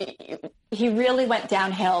really went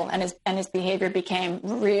downhill, and his behavior became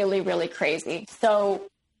really, really crazy. So,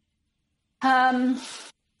 there's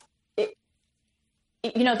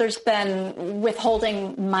been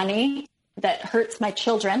withholding money that hurts my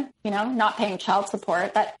children, not paying child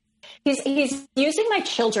support. That he's using my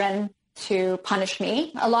children to punish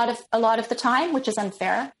me a lot of the time, which is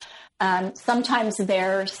unfair. Sometimes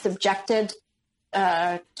they're subjected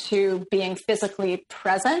to being physically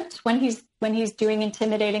present when he's doing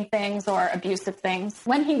intimidating things or abusive things.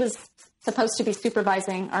 When he was supposed to be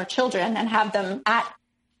supervising our children and have them at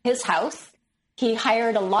his house, he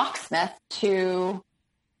hired a locksmith to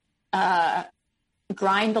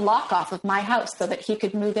grind the lock off of my house so that he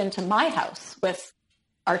could move into my house with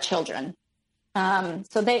our children.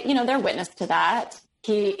 So they're witness to that.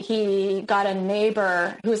 He got a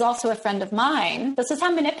neighbor who is also a friend of mine. This is how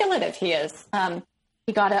manipulative he is.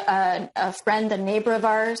 He got a friend, a neighbor of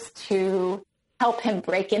ours, to help him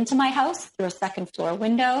break into my house through a second floor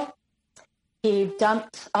window. He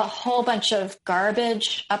dumped a whole bunch of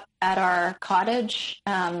garbage up at our cottage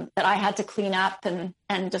that I had to clean up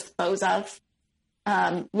and dispose of.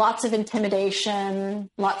 Lots of intimidation,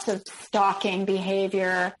 lots of stalking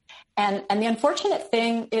behavior. And the unfortunate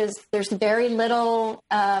thing is there was very little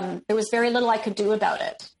I could do about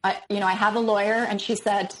it. I have a lawyer, and she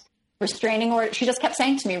said, restraining order. She just kept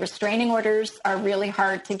saying to me, restraining orders are really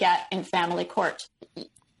hard to get in family court.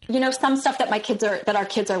 Some stuff that our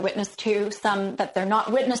kids are witness to, some that they're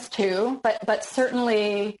not witness to, but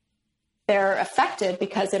certainly they're affected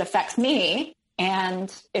because it affects me.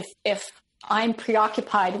 And if I'm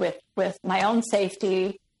preoccupied with my own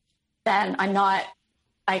safety, then I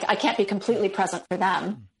can't be completely present for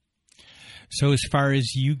them. So as far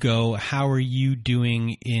as you go, how are you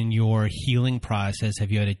doing in your healing process?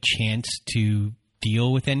 Have you had a chance to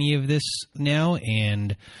deal with any of this now?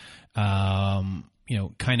 And,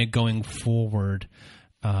 kind of going forward,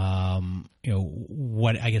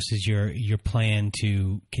 what I guess is your plan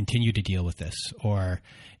to continue to deal with this, or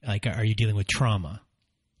are you dealing with trauma?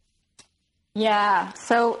 Yeah.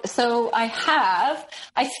 So I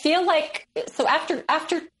feel like,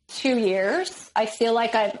 after 2 years, I feel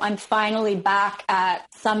like I'm finally back at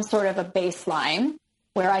some sort of a baseline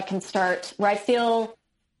where I feel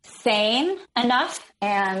sane enough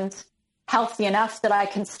and healthy enough that I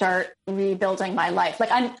can start rebuilding my life.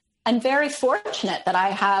 Like I'm very fortunate that I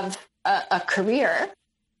have a career,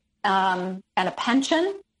 and a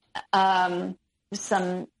pension, some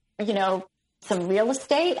real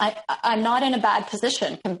estate. I'm not in a bad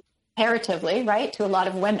position comparatively, right, to a lot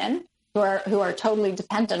of women who are totally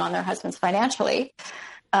dependent on their husbands financially.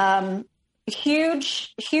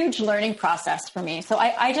 Huge learning process for me. So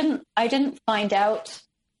I didn't find out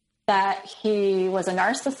that he was a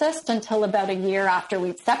narcissist until about a year after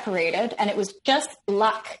we'd separated. And it was just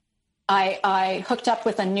luck. I hooked up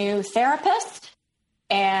with a new therapist,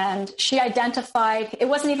 and she identified, it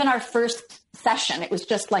wasn't even our first session. It was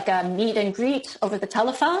just like a meet and greet over the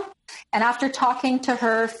telephone. And after talking to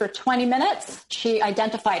her for 20 minutes, she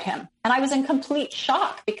identified him. And I was in complete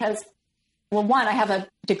shock because, well, one, I have a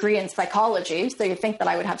degree in psychology, so you'd think that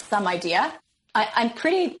I would have some idea. I'm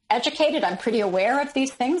pretty educated. I'm pretty aware of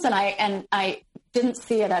these things, and I didn't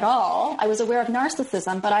see it at all. I was aware of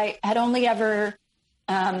narcissism, but I had only ever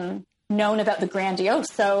known about the grandiose.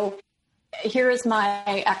 So here is my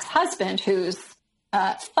ex-husband who's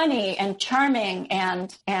funny and charming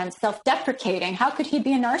and self-deprecating. How could he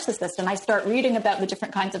be a narcissist? And I start reading about the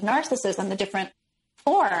different kinds of narcissism, the different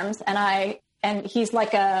forms, and he's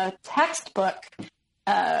like a textbook,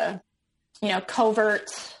 covert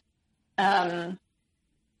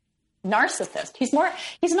narcissist.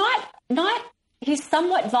 He's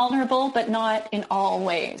somewhat vulnerable, but not in all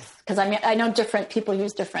ways. Because I know different people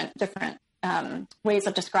use different ways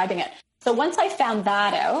of describing it. So once I found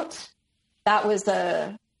that out, that was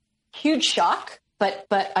a huge shock, but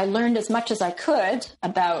I learned as much as I could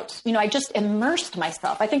about, I just immersed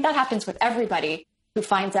myself. I think that happens with everybody who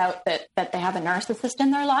finds out that they have a narcissist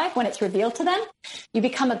in their life. When it's revealed to them, you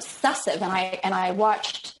become obsessive. And I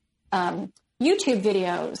watched YouTube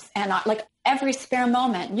videos, and like every spare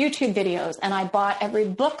moment, YouTube videos, and I bought every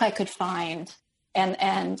book I could find.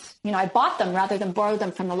 And I bought them rather than borrow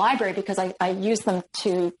them from the library because I use them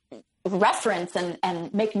to reference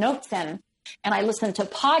and make notes in. And I listened to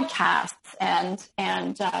podcasts and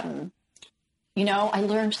I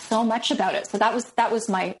learned so much about it. So that was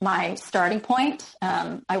my starting point.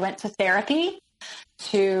 I went to therapy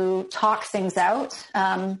to talk things out.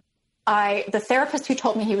 The therapist who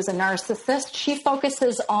told me he was a narcissist, she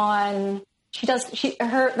focuses on,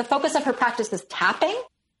 the focus of her practice is tapping.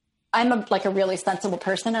 I'm a really sensible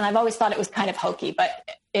person, and I've always thought it was kind of hokey, but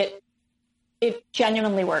it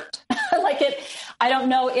genuinely worked. I don't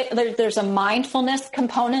know, there's a mindfulness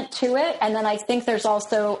component to it. And then I think there's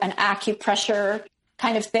also an acupressure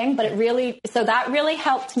kind of thing, but that really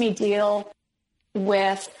helped me deal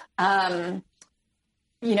with,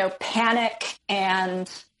 panic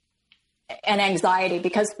and anxiety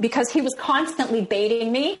because he was constantly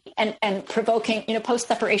baiting me and provoking, post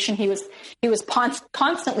separation, he was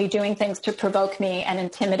constantly doing things to provoke me and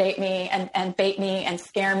intimidate me and bait me and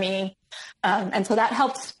scare me. And so that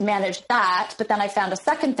helped manage that. But then I found a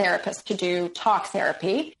second therapist to do talk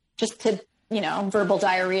therapy, just to, verbal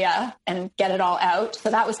diarrhea and get it all out. So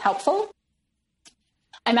that was helpful.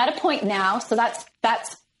 I'm at a point now. So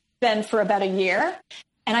that's been for about a year.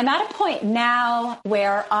 And I'm at a point now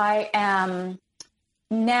where I am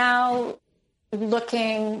now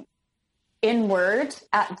looking inward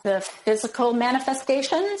at the physical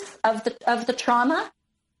manifestations of the trauma.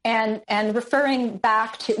 And referring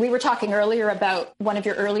back to, we were talking earlier about one of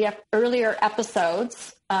your earlier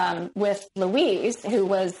episodes with Louise, who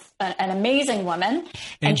was an amazing woman.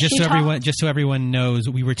 And just so everyone knows,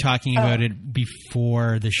 we were talking about it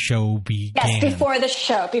before the show began. Yes, before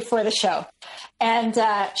the show. And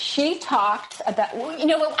she talked about,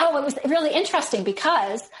 it was really interesting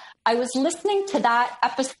because I was listening to that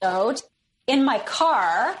episode in my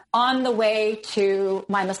car on the way to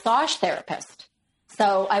my massage therapist.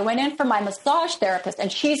 So I went in for my massage therapist,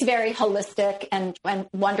 and she's very holistic and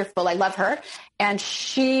wonderful. I love her. And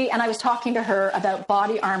I was talking to her about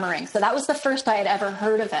body armoring. So that was the first I had ever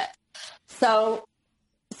heard of it. So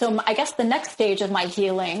I guess the next stage of my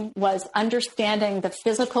healing was understanding the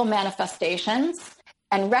physical manifestations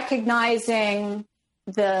and recognizing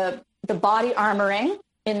the body armoring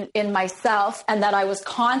in myself, and that I was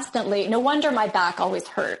constantly, no wonder my back always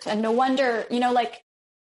hurt. And no wonder,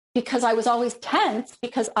 because I was always tense,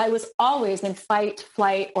 because I was always in fight,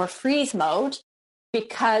 flight, or freeze mode,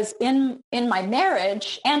 because in my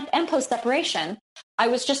marriage and post-separation, I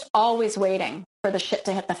was just always waiting for the shit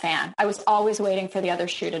to hit the fan. I was always waiting for the other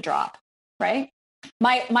shoe to drop, right?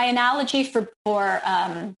 My analogy to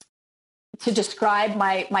describe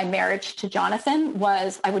my marriage to Jonathan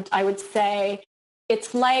was, I would say,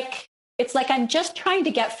 it's like I'm just trying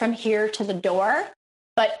to get from here to the door,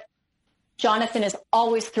 but Jonathan is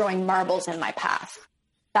always throwing marbles in my path.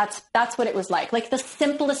 That's what it was like. Like the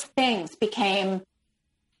simplest things became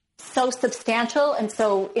so substantial and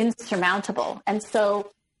so insurmountable. And so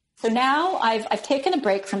now I've taken a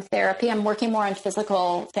break from therapy. I'm working more on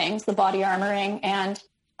physical things, the body armoring, and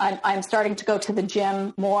I'm starting to go to the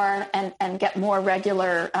gym more and get more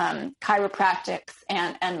regular chiropractics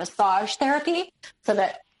and massage therapy so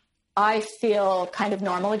that I feel kind of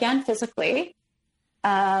normal again physically.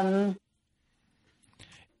 And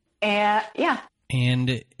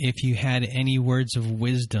if you had any words of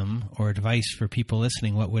wisdom or advice for people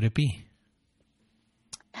listening, what would it be?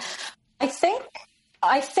 I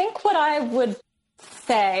think what I would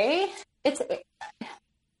say, it's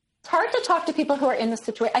hard to talk to people who are in the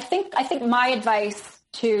situation. I think my advice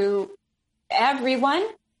to everyone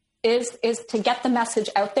is to get the message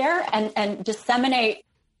out there and disseminate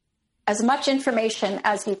as much information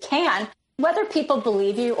as you can, whether people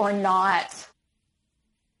believe you or not.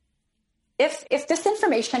 If this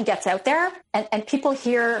information gets out there and people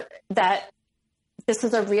hear that this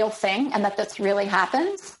is a real thing and that this really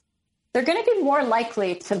happens, they're going to be more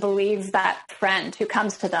likely to believe that friend who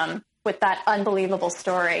comes to them with that unbelievable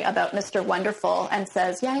story about Mr. Wonderful and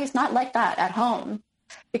says, yeah, he's not like that at home.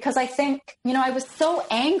 Because I think, I was so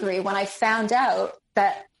angry when I found out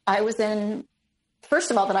that I was in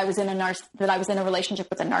a relationship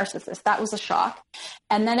with a narcissist. That was a shock.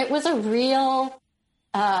 And then it was a real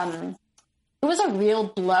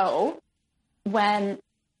blow when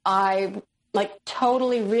I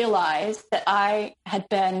totally realized that I had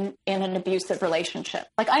been in an abusive relationship.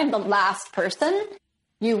 I am the last person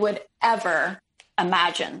you would ever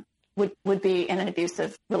imagine would be in an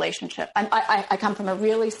abusive relationship. I come from a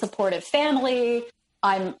really supportive family.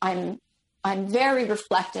 I'm very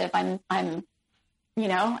reflective. I'm as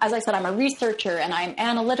I said, I'm a researcher and I'm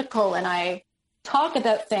analytical and I talk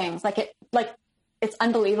about things it's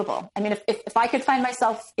unbelievable. I mean, if I could find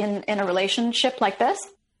myself in a relationship like this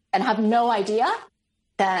and have no idea,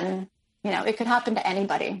 then, it could happen to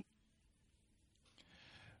anybody.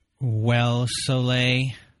 Well,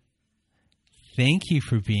 Soleil, thank you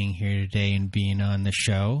for being here today and being on the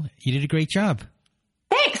show. You did a great job.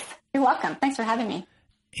 Thanks. You're welcome. Thanks for having me.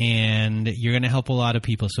 And you're going to help a lot of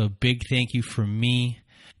people. So big thank you from me.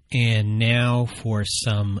 And now for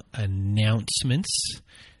some announcements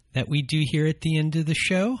that we do here at the end of the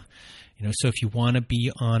show. So if you want to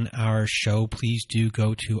be on our show, please do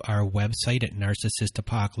go to our website at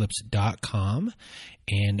narcissistapocalypse.com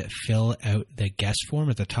and fill out the guest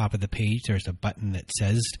form. At the top of the page, there's a button that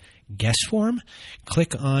says guest form.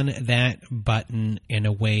 Click on that button and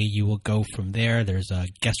away you will go from there. There's a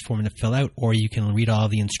guest form to fill out, or you can read all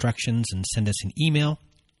the instructions and send us an email.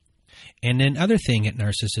 And then other thing at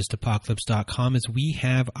narcissistapocalypse.com is we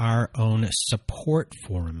have our own support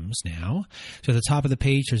forums now. So at the top of the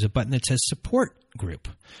page, there's a button that says support group.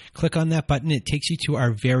 Click on that button. It takes you to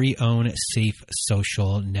our very own safe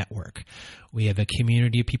social network. We have a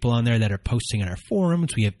community of people on there that are posting in our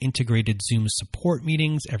forums. We have integrated Zoom support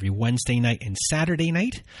meetings every Wednesday night and Saturday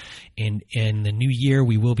night. And in the new year,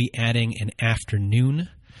 we will be adding an afternoon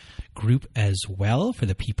group as well for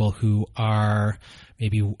the people who are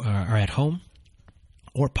at home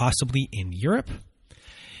or possibly in Europe.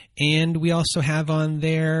 And we also have on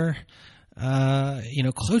there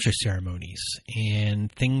closure ceremonies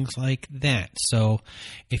and things like that. So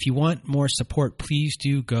if you want more support, please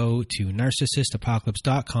do go to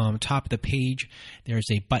narcissistapocalypse.com. Top of the page, there's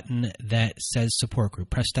a button that says support group.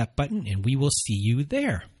 Press that button and we will see you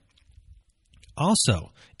there.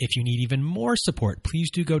 Also, if you need even more support, please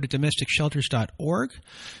do go to domesticshelters.org.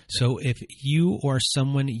 So if you or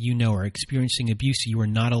someone you know are experiencing abuse, you are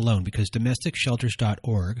not alone, because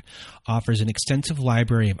domesticshelters.org offers an extensive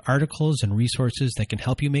library of articles and resources that can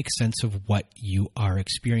help you make sense of what you are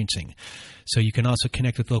experiencing. So you can also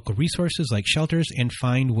connect with local resources like shelters and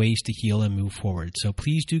find ways to heal and move forward. So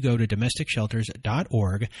please do go to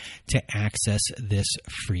domesticshelters.org to access this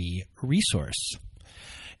free resource.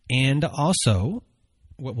 And also,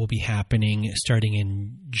 what will be happening starting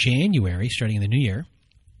in January, starting in the new year,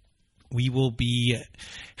 we will be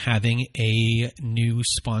having a new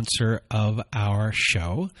sponsor of our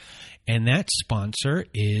show, and that sponsor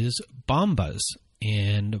is Bombas.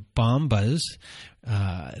 And Bombas,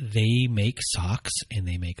 they make socks, and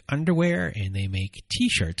they make underwear, and they make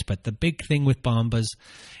T-shirts. But the big thing with Bombas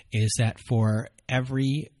is that for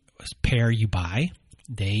every pair you buy,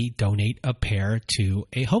 they donate a pair to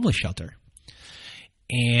a homeless shelter.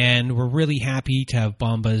 And we're really happy to have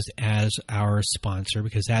Bombas as our sponsor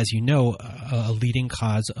because, as you know, a leading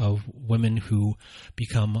cause of women who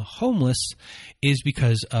become homeless is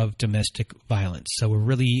because of domestic violence. So we're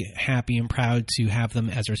really happy and proud to have them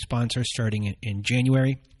as our sponsor starting in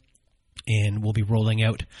January. And we'll be rolling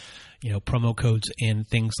out, promo codes and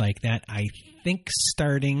things like that, I think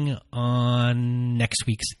starting on next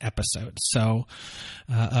week's episode. So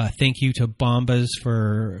thank you to Bombas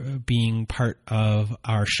for being part of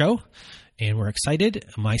our show. And we're excited.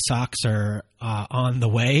 My socks are on the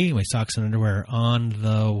way. My socks and underwear are on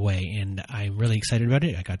the way. And I'm really excited about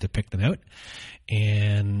it. I got to pick them out.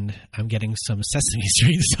 And I'm getting some Sesame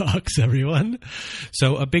Street socks, everyone.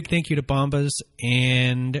 So a big thank you to Bombas.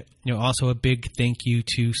 And also a big thank you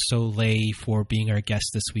to Soleil for being our guest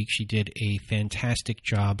this week. She did a fantastic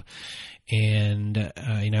job. And,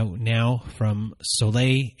 now from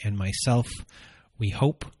Soleil and myself, we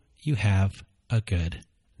hope you have a good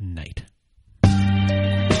night.